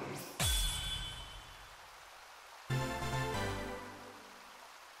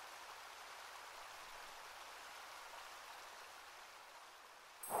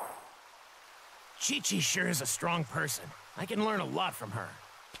 Chi-Chi sure is a strong person. I can learn a lot from her.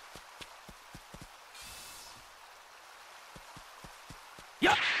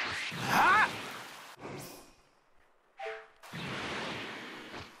 Yup! Ha!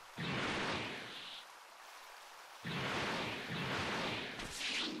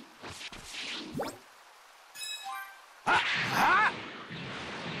 Ha! Ha!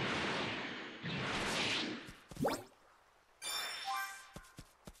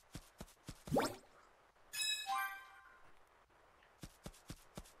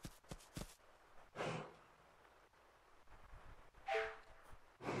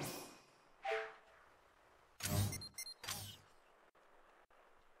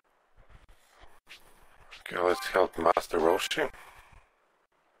 Okay, let's help Master Roshi.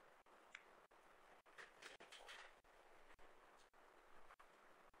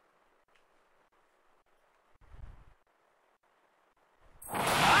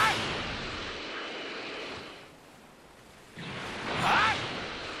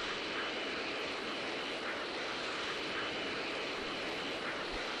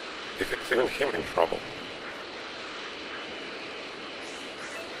 If it's even him in trouble.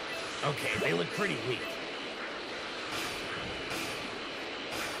 Okay, they look pretty weak.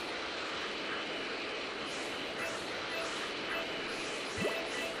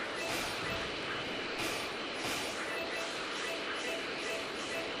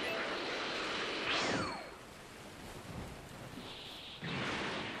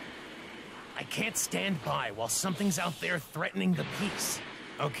 I can't stand by while something's out there threatening the peace.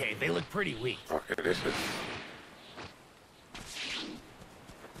 Okay, they look pretty weak. Okay, this is...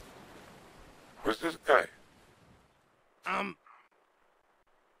 Who's this guy?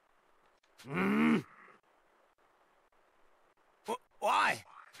 Why?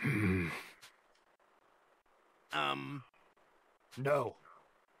 No.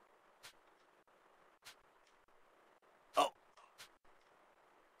 Oh.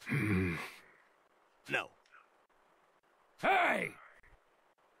 No. Hey!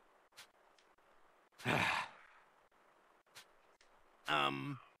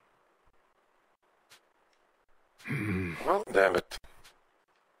 Well, damn it.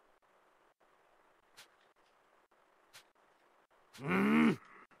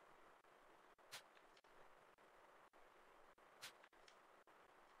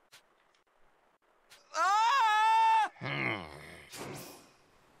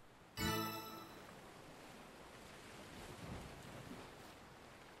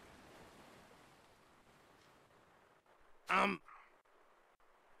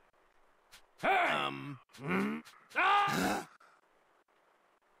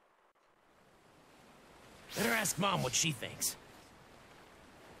 Better ask Mom what she thinks.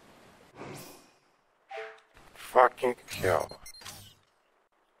 Fucking hell.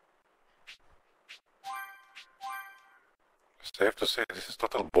 I have to say, this is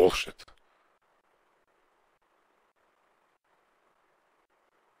total bullshit.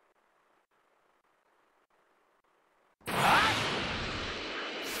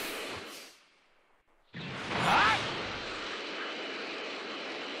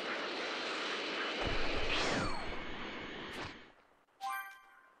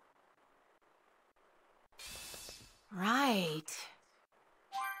 Right.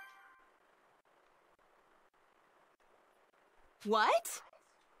 What?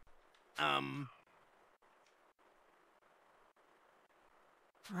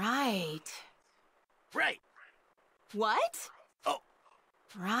 Right. Right. What? Oh.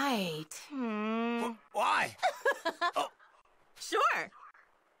 Right. Why? Oh. Sure.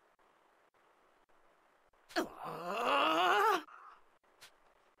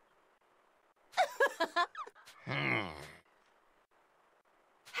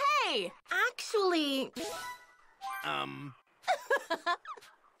 Hey, actually.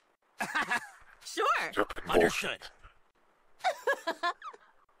 Sure. Stupid bullshit. Understood.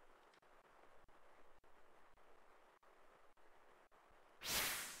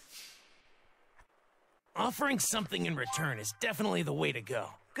 Offering something in return is definitely the way to go.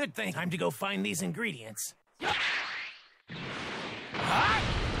 Good thing. Time to go find these ingredients.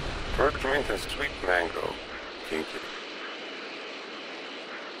 Peppermint and sweet mango. Kinky.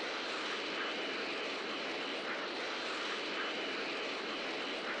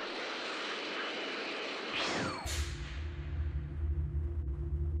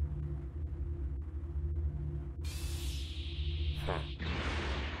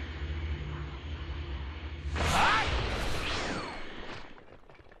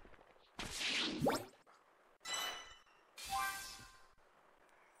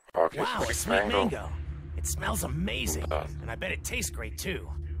 Okay, Wow, a sweet sweet mango. It smells amazing, and I bet it tastes great too.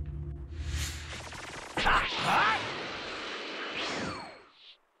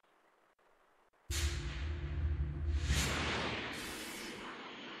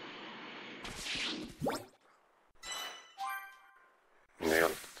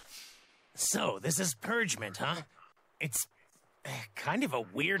 Nailed it. So, this is purgement, huh? It's kind of a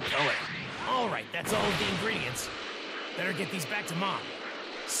weird color. All right, that's all of the ingredients. Better get these back to Mom.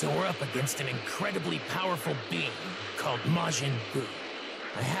 So we're up against an incredibly powerful being called Majin Buu.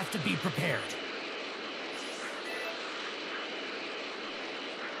 I have to be prepared.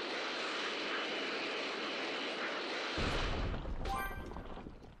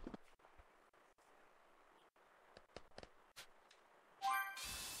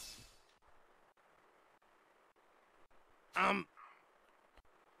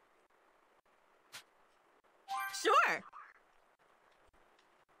 Sure.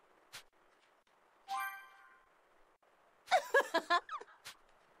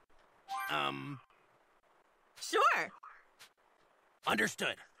 Sure.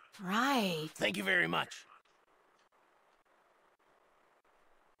 Understood. Right. Thank you very much.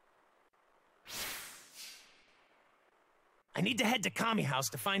 I need to head to Kami House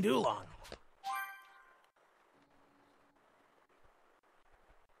to find Oolong.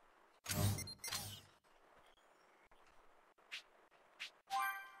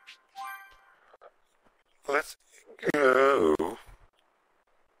 Let's go.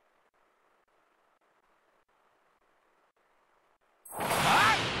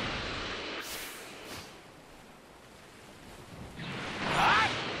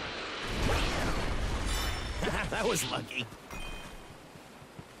 That was lucky.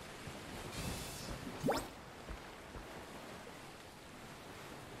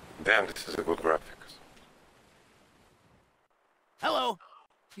 Damn, this is a good graphics. Hello.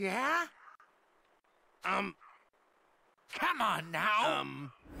 Yeah? Come on now.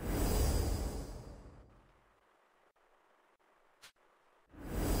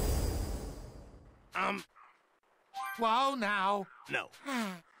 Whoa now. No.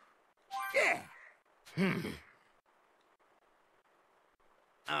 Yeah.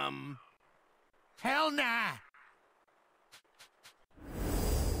 Hell nah.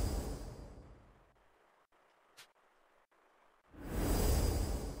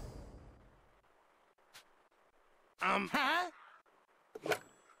 Huh?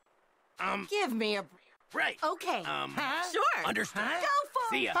 Give me a... Right. Okay. Sure. Understood. Go for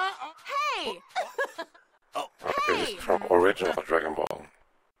See ya. Hey! Oh. Okay, this is from original Dragon Ball.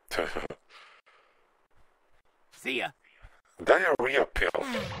 See ya. Diarrhea pill.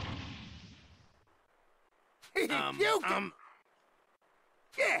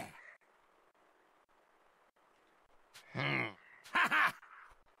 Yeah. Ha.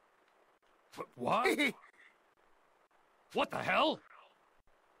 What? What the hell?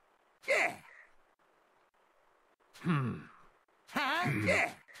 Yeah. Huh?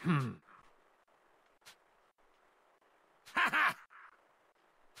 Yeah.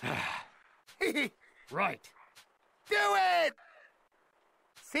 Right. Do it.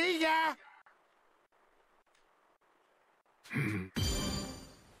 See ya.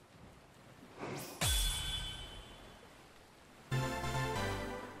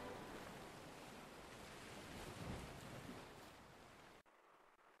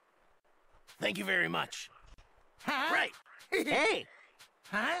 Thank you very much. Huh? Right. Hey.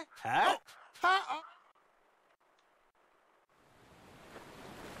 Huh? Huh?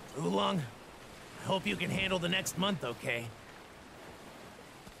 Oolong, I hope you can handle the next month, okay?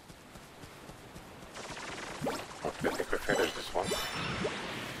 Okay, I think we finished this one.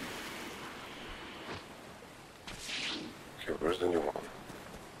 Okay, where's the new one?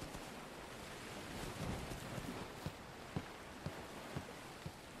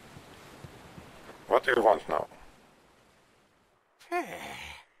 What do you want now?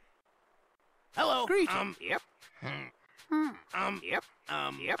 Hello. Greetings. Yep. Yep.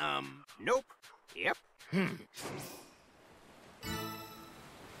 Yep. Nope. Yep.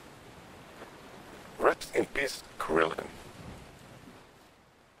 Rest in peace, Krillin.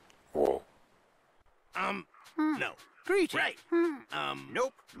 Whoa. No. Greetings. Right.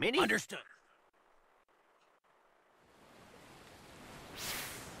 Nope. Minnie. Understood.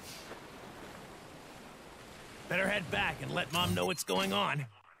 Better head back and let Mom know what's going on.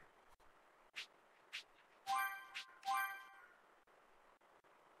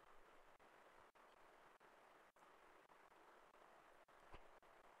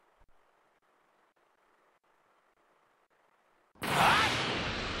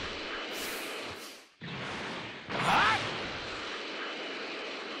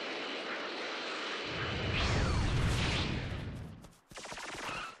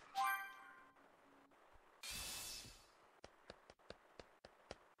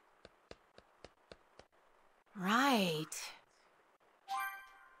 Right.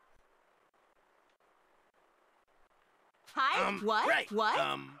 Hi? What? Right. What?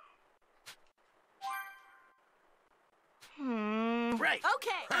 Right.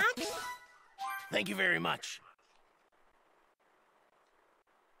 Okay. Thank you very much.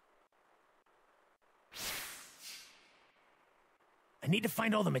 I need to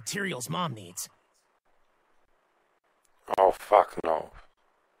find all the materials Mom needs. Oh, fuck no.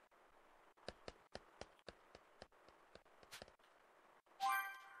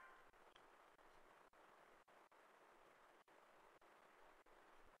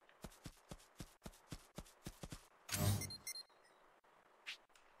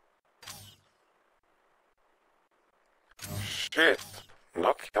 Shit,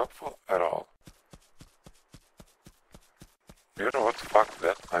 not helpful at all. You know what, fuck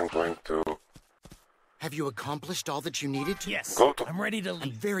that, I'm going to Have you accomplished all that you needed to? Yes. go to I'm ready to I'm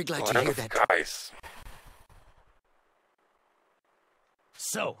leave. very glad to Land hear of that. Guys.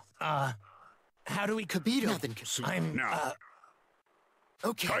 So, how do we... Kabito. Nothing. I'm,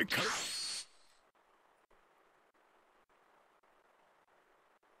 Okay.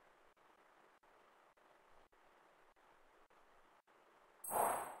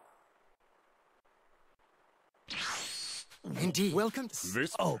 Indeed. Welcome.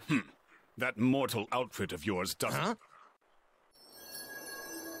 This? Oh. That mortal outfit of yours doesn't... Huh?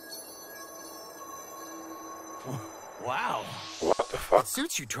 Wow. What the fuck? It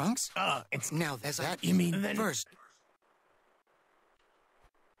suits you, Trunks. It's... Now, as that You mean then... first.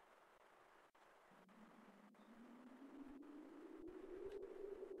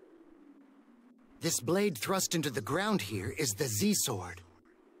 This blade thrust into the ground here is the Z-Sword.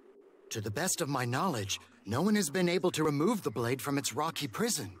 To the best of my knowledge, no one has been able to remove the blade from its rocky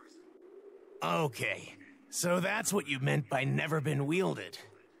prison. Okay. So that's what you meant by never been wielded.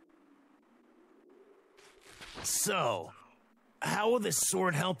 So, how will this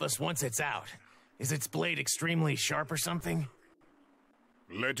sword help us once it's out? Is its blade extremely sharp or something?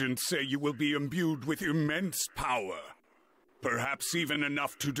 Legends say you will be imbued with immense power. Perhaps even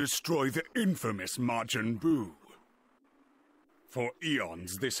enough to destroy the infamous Majin Buu. For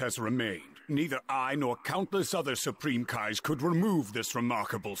eons this has remained. Neither I nor countless other Supreme Kais could remove this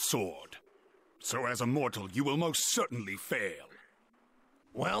remarkable sword. So as a mortal, you will most certainly fail.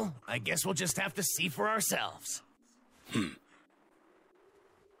 Well, I guess we'll just have to see for ourselves.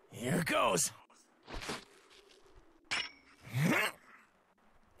 Here goes.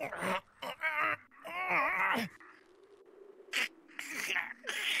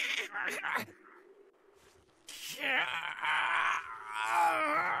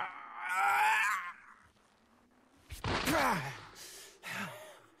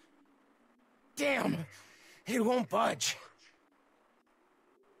 Damn, it won't budge.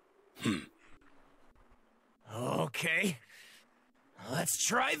 Okay, let's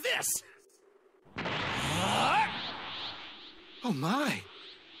try this. Oh my!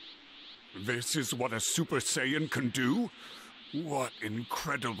 This is what a Super Saiyan can do? What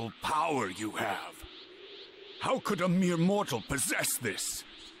incredible power you have! How could a mere mortal possess this?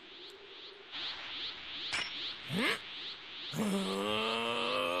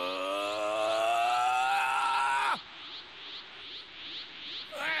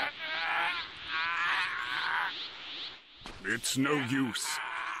 It's no use.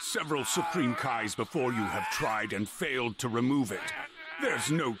 Several Supreme Kais before you have tried and failed to remove it.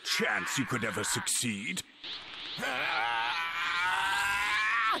 There's no chance you could ever succeed.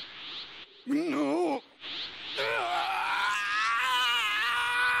 No.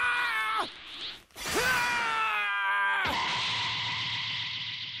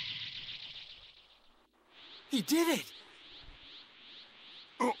 He did it!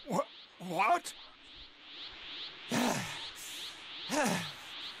 What?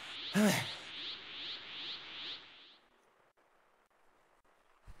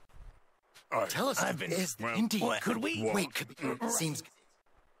 Tell us. I've been. Is well, indeed. What? Could we? What? Wait, seems.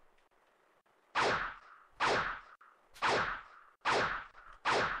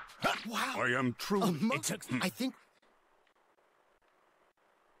 Wow. I am truly. It took. I think.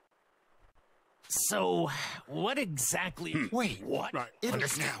 So, what exactly? Wait. What? Right. It is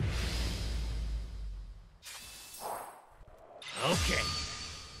Understand. now. Okay.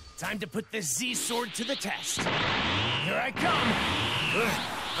 Time to put this Z-Sword to the test. Here I come! Good.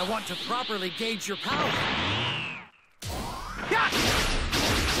 I want to properly gauge your power.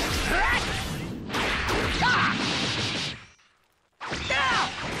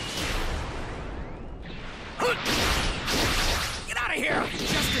 Get out of here!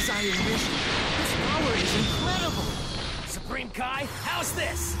 Just as I envisioned. This power is incredible. Supreme Kai, how's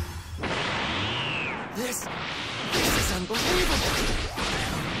this? This is unbelievable.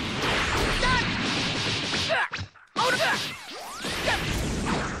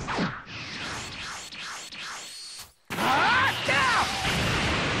 I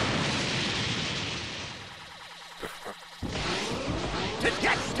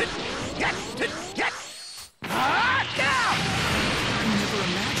never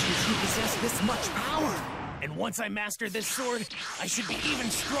imagined you possessed this much power. And once I master this sword, I should be even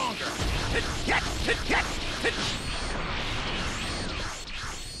stronger.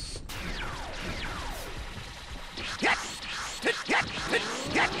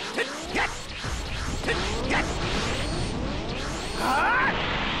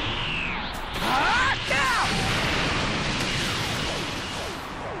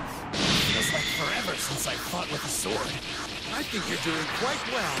 Feels like forever since I fought with a sword. I think you're doing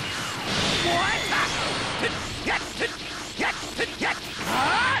quite well. Let's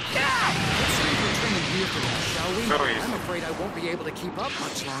save your training here for now, shall we? Very easy. I'm afraid I won't be able to keep up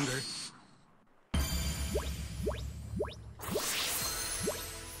much longer.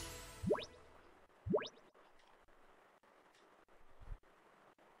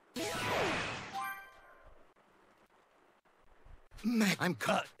 I'm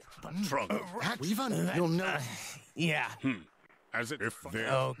cut. Trunk. Weavon, you'll know. Yeah. As it if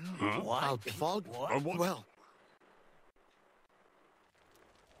there. Oh, I'll what? fall. What? Well,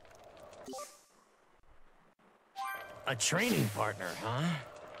 A training partner, huh?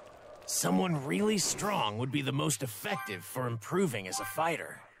 Someone really strong would be the most effective for improving as a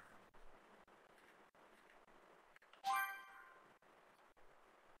fighter.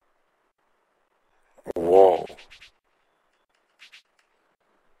 Whoa.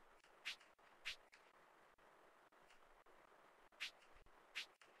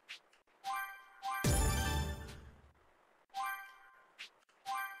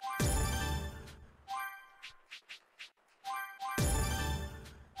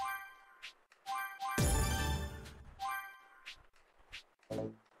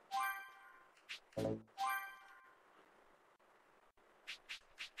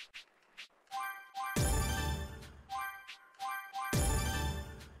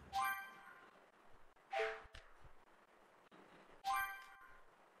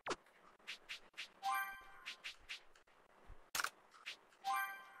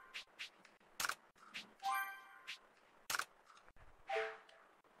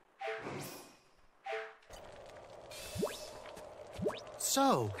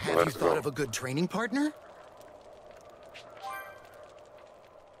 So, have Let's you thought go. of a good training partner?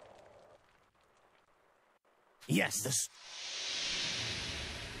 Yes, this...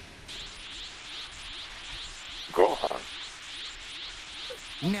 Gohan.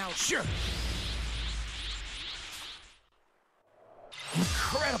 Now, Sure.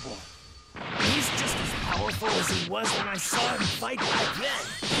 Incredible. He's just as powerful as he was when I saw him fight back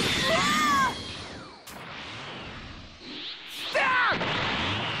then.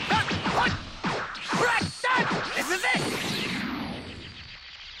 This is it!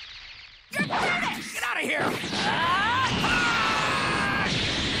 Get out of here!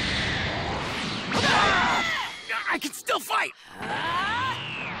 I can still fight!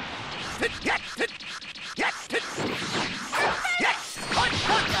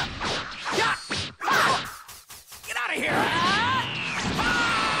 Get out of here!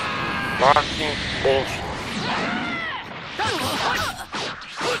 Fucking bullshit.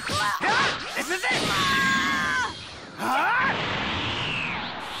 This is it!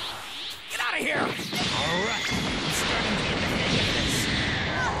 Get out of here! Alright, I'm starting to get the hang of this.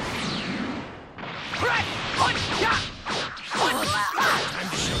 Time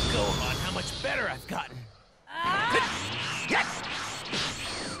to show Gohan how much better I've gotten.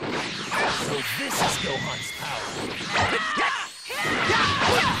 So this is Gohan's power.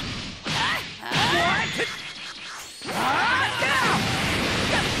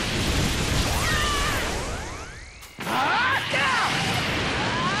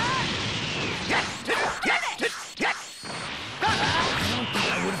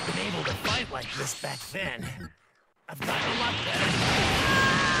 Like this back then. I've gotten a lot better.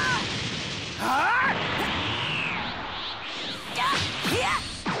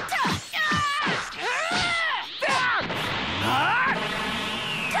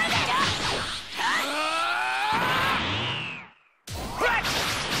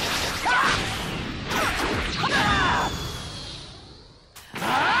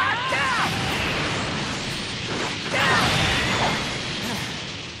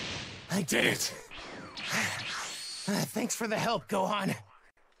 I did it! Thanks for the help, Gohan.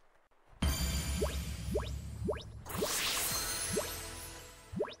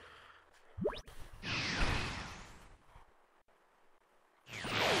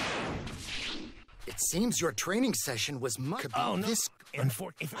 it seems your training session was much. Oh, no. This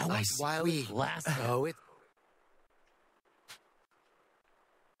If I was while we last... Oh, it.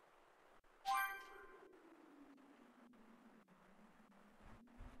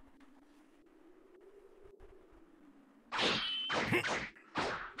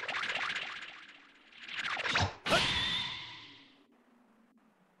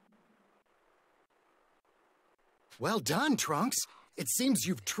 Well done, Trunks. It seems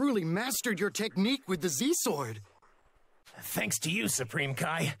you've truly mastered your technique with the Z-Sword. Thanks to you, Supreme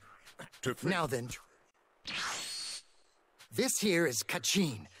Kai. Now then, this here is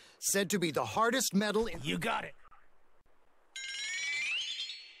Kachin, said to be the hardest metal in... You got it.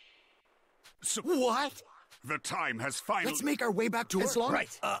 What? The time has finally... Let's make our way back to as long...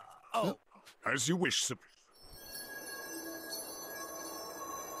 Right. As you wish,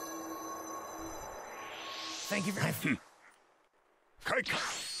 Thank you very much. Kai.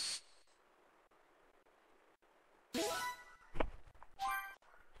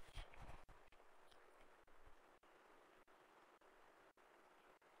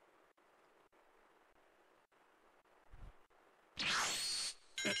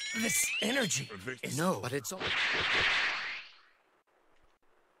 This energy is... No, but it's all...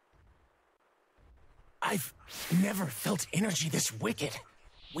 I've never felt energy this wicked.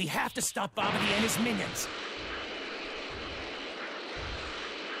 We have to stop Babidi and his minions.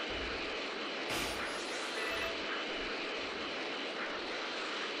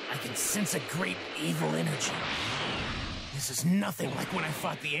 I can sense a great evil energy. This is nothing like when I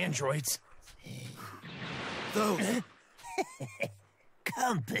fought the androids. Those...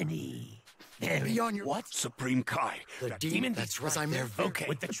 Company. Beyond your... What? Supreme Kai. The demon... That's what I'm there. Okay,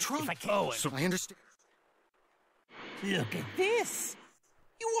 with the trunk. If I can... I understand. Look at this.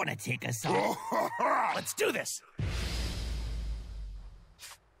 You want to take us on? Let's do this!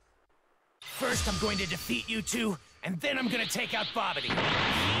 First, I'm going to defeat you two, and then I'm going to take out Babidi. What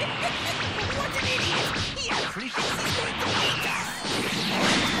an idiot! He actually thinks he's going to beat us!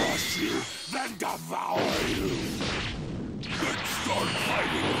 Crush you, then devour you. Let's start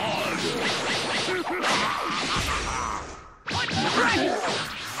fighting harder.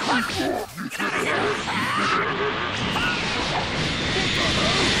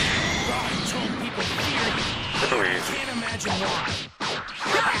 God told people to fear you. I can't imagine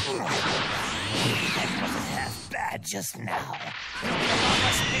why. That wasn't half bad just now. It'll be a lot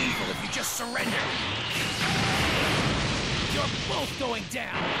less painful if you just surrender. You're both going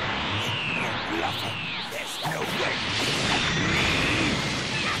down. You're bluffing. There's no way.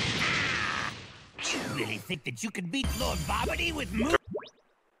 You really think that you can beat Lord Bobbity with moves?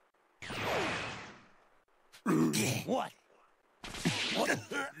 What? What?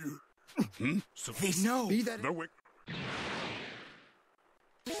 So No. Be that. no way.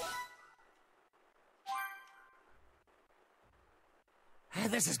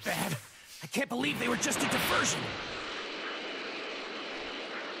 This is bad. I can't believe they were just a diversion.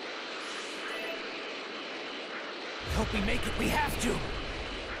 Hope we make it. We have to.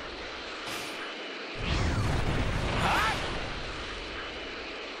 Huh?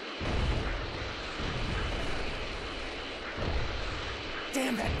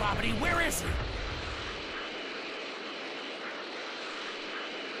 Damn that Bobbity. Where is he?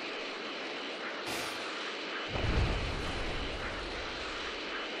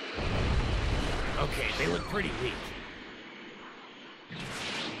 Okay, they look pretty weak.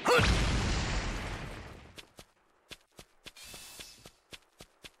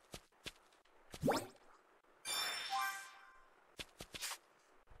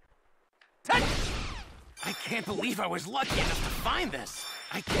 I can't believe I was lucky enough to find this.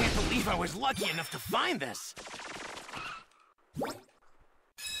 I can't believe I was lucky enough to find this.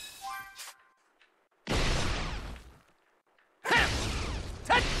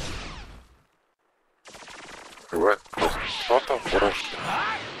 What the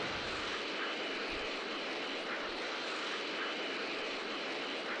fuck?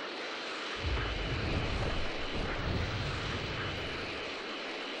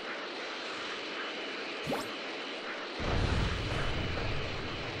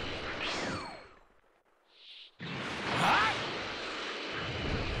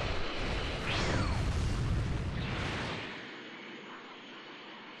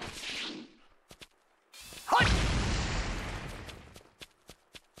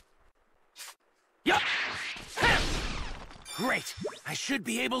 Great! I should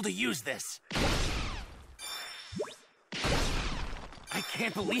be able to use this. I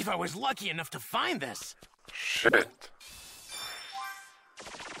can't believe I was lucky enough to find this. Shit.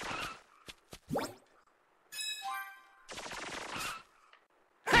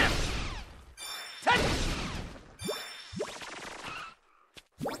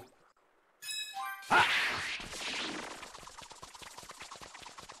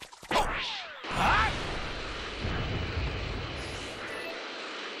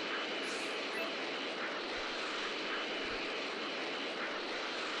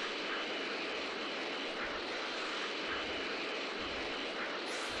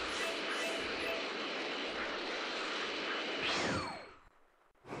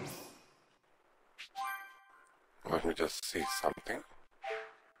 Let me just see something.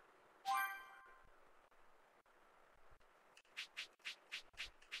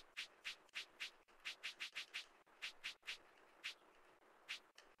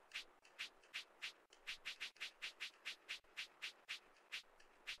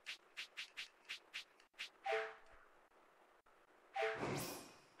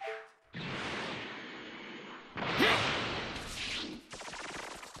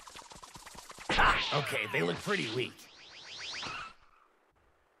 Okay, they look pretty weak.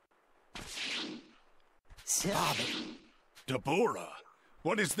 Stop it. Deborah,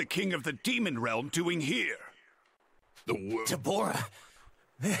 what is the king of the demon realm doing here? The world. Deborah!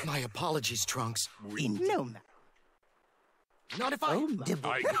 My apologies, Trunks. No, Not if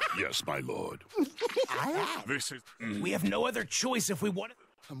I... Yes, my lord. This is We have no other choice if we want to...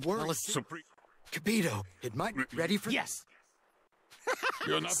 I'm worried. supreme. Capito, it might be ready for... Yes!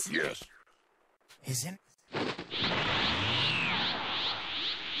 You're not. Yes. Isn't...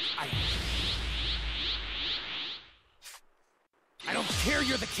 I don't care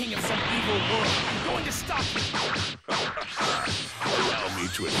you're the king of some evil world. I'm going to stop you. Allow me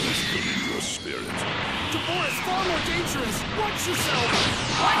to at least believe your spirit. Deborah is far more dangerous. Watch yourself.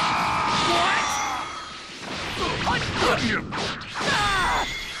 What?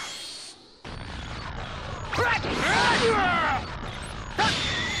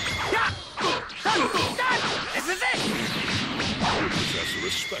 This is it. You possess a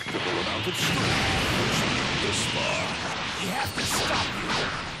respectable amount of strength. This far. We have to stop you.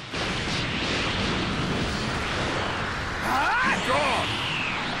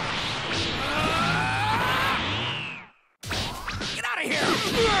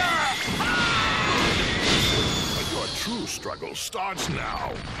 But your true struggle starts starts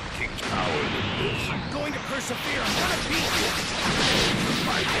now. King's power in this. I'm going to persevere. I'm gonna beat you.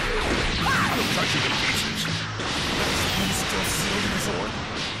 I'll cut you to pieces. He's still sealed in his orb.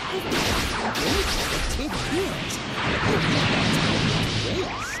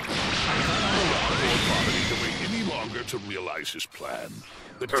 Father to wait any longer to realize his plan.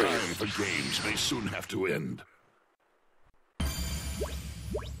 The time for games may soon have to end.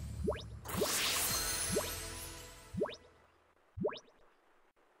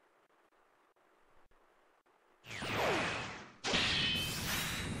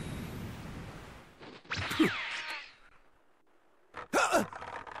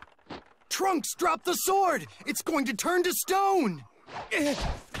 Trunks, drop the sword! It's going to turn to stone!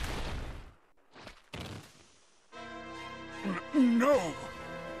 No!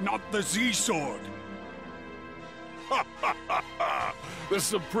 Not the Z-Sword! The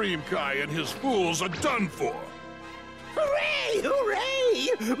Supreme Kai and his fools are done for. Hooray!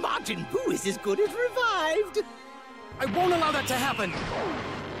 Hooray! Martin Boo is as good as revived. I won't allow that to happen!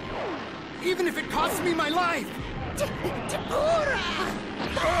 Even if it costs me my life! Tapura!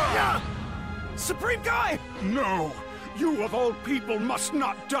 Supreme Kai! No! You of all people must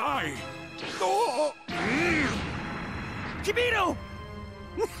not die! Oh! Kibito!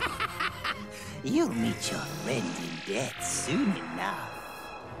 You'll meet your friend in death soon enough.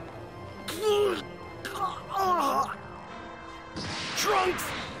 Trunks!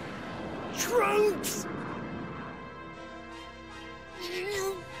 Trunks!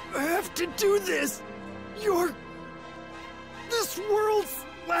 You have to do this! You're this world's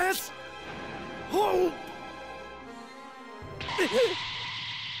last hope!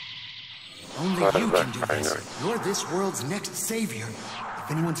 Only you can do this. You're this world's next savior.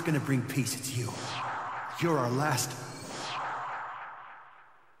 If anyone's gonna bring peace, it's you. You're our last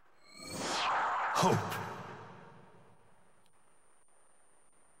hope.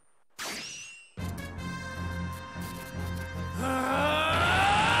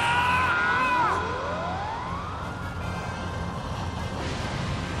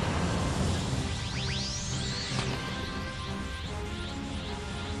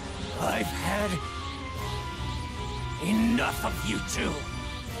 I've had enough of you two.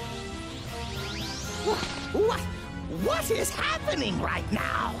 What is happening right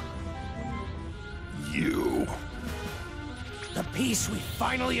now? You. The peace we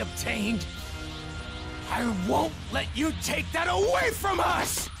finally obtained. I won't let you take that away from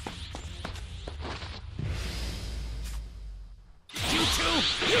us! You two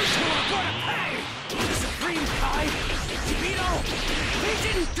are gonna pay! The Supreme Kai, Kibito, they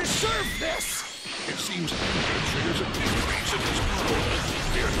didn't deserve this! It seems anger triggers a decrease in his power.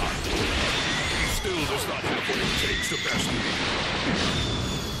 Fear not. He still does not have what it takes to best me.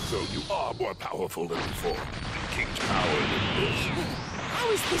 Though you are more powerful than before. King's power in this. How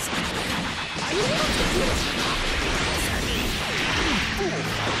is this? Are you able to do it? Fool!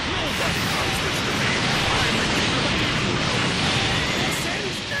 Nobody comes this to me. This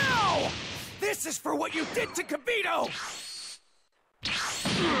ends now! This is for what you did to Kibito!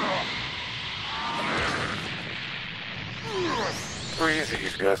 Too easy,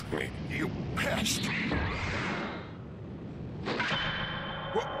 if you ask me. You pest!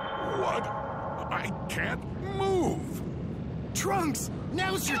 What? I can't move! Trunks,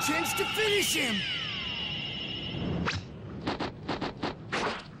 now's your chance to finish him!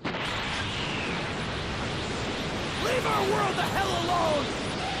 Leave our world the hell alone!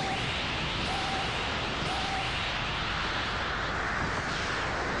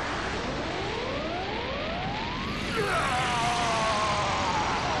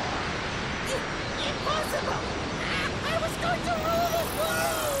 Impossible! I was going to rule this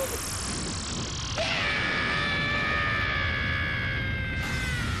world!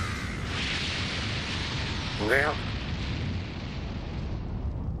 Now,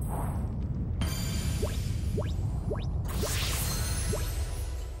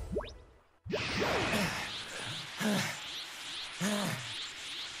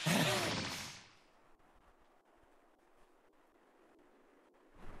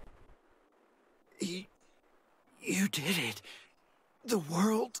 You did it. The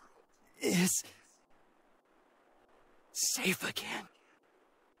world is safe again.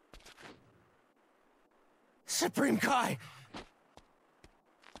 Supreme Kai!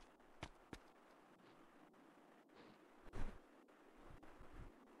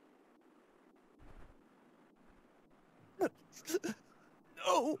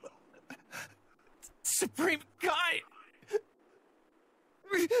 No! Supreme Kai!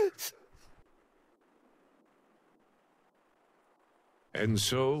 And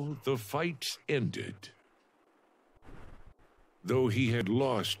so the fight ended. Though he had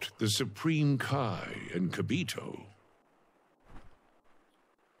lost the Supreme Kai and Kibito,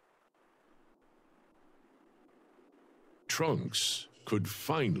 Trunks could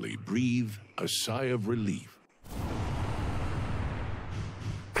finally breathe a sigh of relief.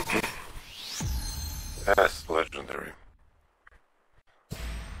 That's legendary.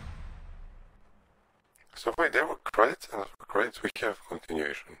 So wait, there were credits, and after credits we have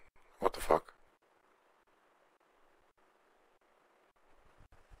continuation. What the fuck?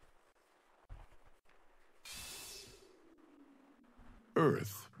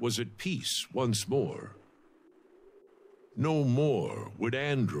 Earth was at peace once more. No more would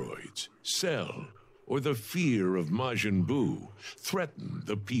androids, Cell, or the fear of Majin Buu threaten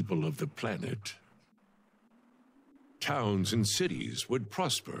the people of the planet. Towns and cities would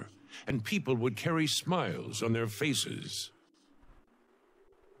prosper, and people would carry smiles on their faces,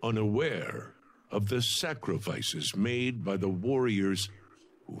 unaware of the sacrifices made by the warriors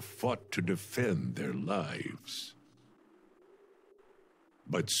who fought to defend their lives.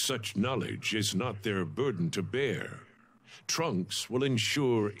 But such knowledge is not their burden to bear. Trunks will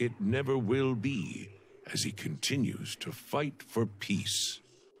ensure it never will be, as he continues to fight for peace.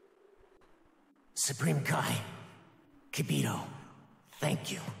 Supreme Kai, Kibito, thank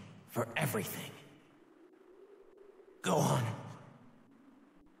you for everything. Go on.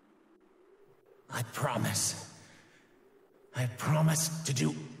 I promise to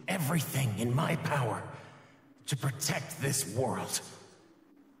do everything in my power to protect this world.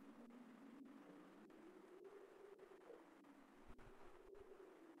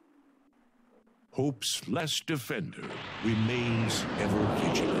 Hope's last defender remains ever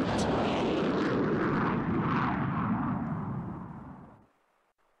vigilant.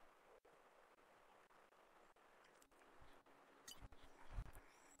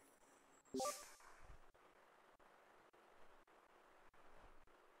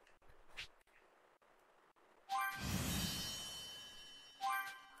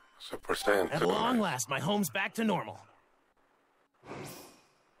 Super Saiyan 2. At long last, my home's back to normal.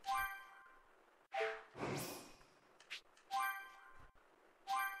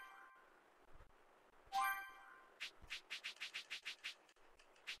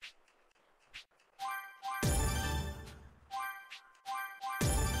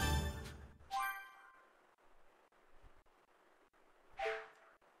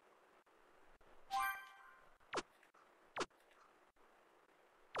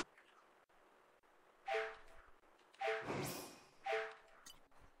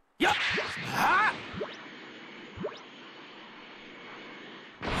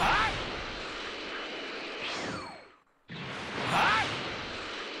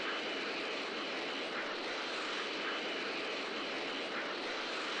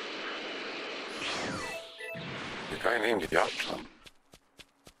 The guy named Yacha.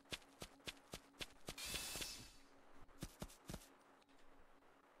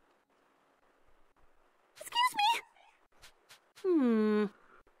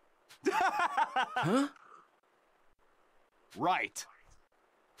 Huh? Right.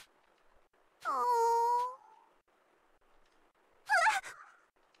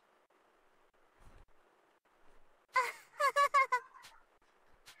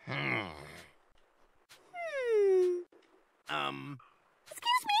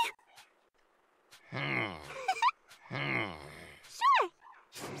 Excuse me? Sure.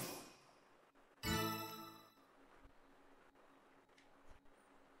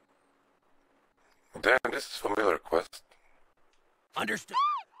 Damn, this is familiar quest. Understood.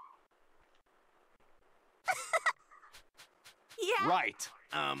 Yeah. Right.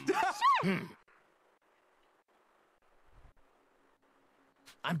 I'm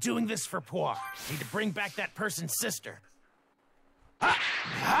doing this for Poir. Need to bring back that person's sister.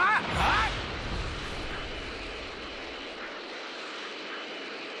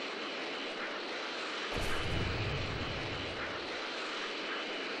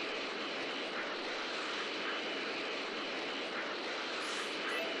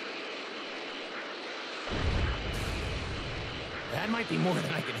 That might be more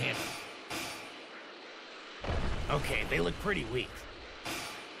than I can handle. Okay, they look pretty weak.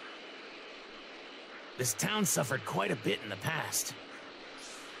 This town suffered quite a bit in the past.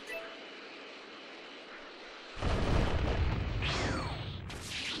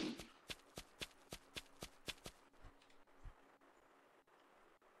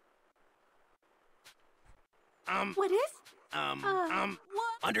 What is?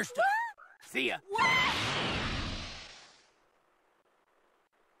 Understood. What? See ya. What?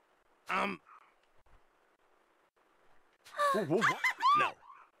 What? No.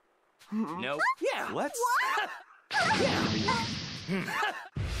 No. Yeah. Let's.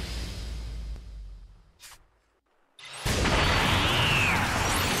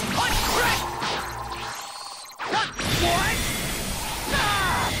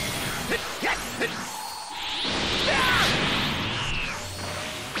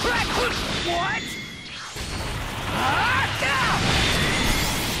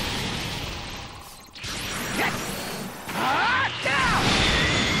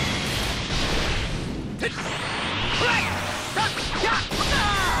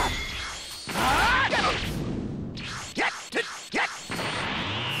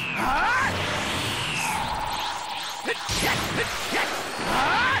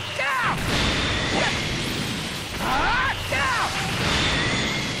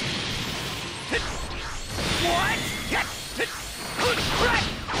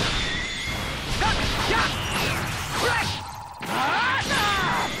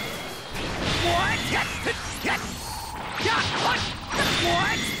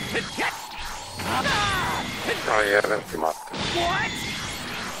 Ai, era ti matta.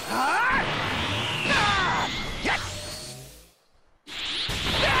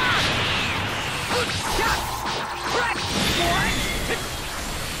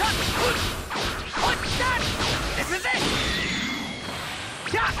 This is it!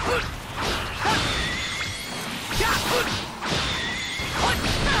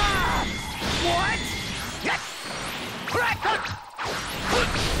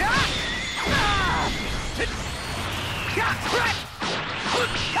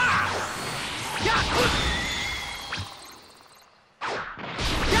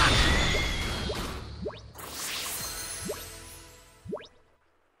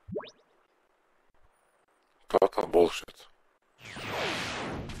 Total bullshit.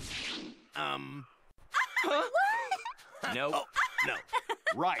 No. Oh, no.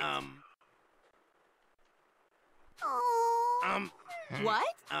 Right. What?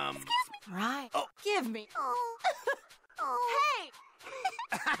 Excuse me. Right. Oh. Give me. Hey!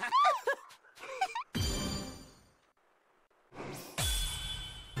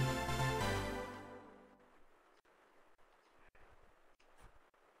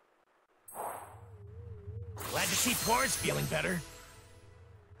 Glad to see Poor's feeling better.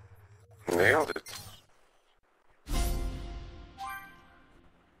 Nailed it.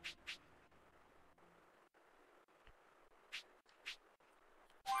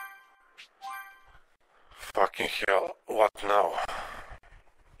 Fucking hell, what now?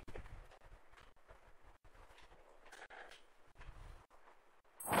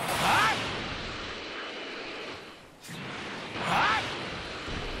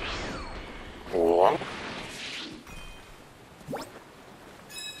 One?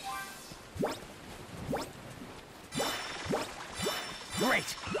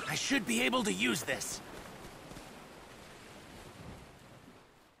 Great. I should be able to use this.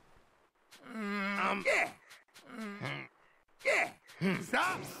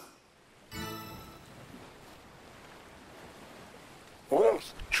 Stop!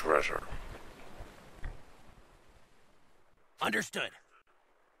 Where's the treasure? Understood.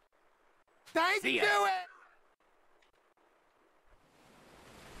 Thank See you! ya.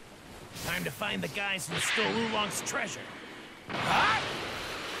 Time to find the guys who stole Oolong's treasure.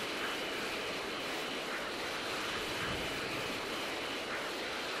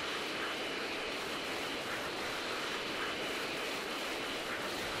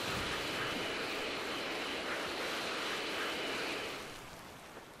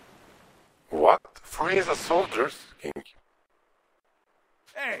 What? Free the soldiers? King.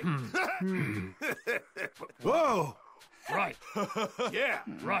 Hey! Whoa! Right. Yeah,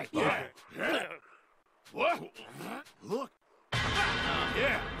 right, yeah. What? Look.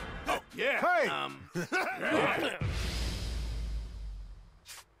 Yeah. Oh, yeah. Hey! Yeah.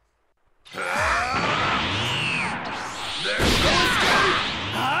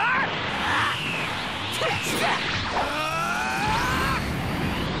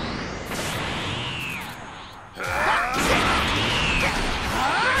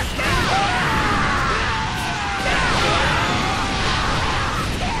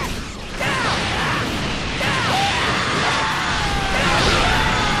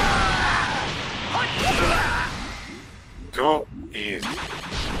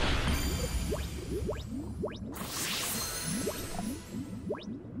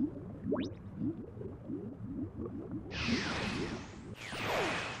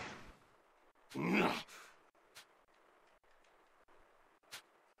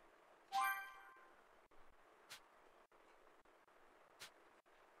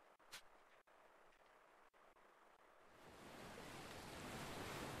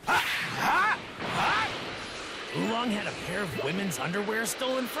 Shenrong had a pair of women's underwear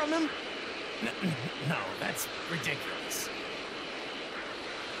stolen from him? No, that's ridiculous.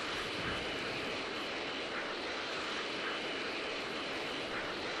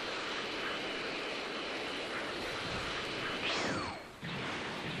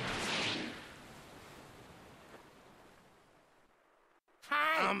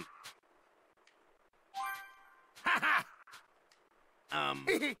 Hi.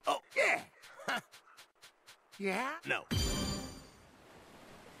 Oh, Yeah. Yeah? no.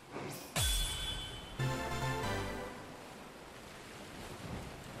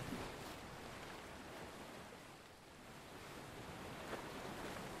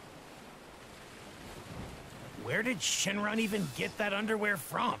 Where did Shenron even get that underwear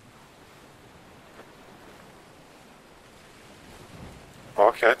from?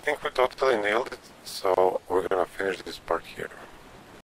 Okay, I think we totally nailed it, so we're gonna finish this part here.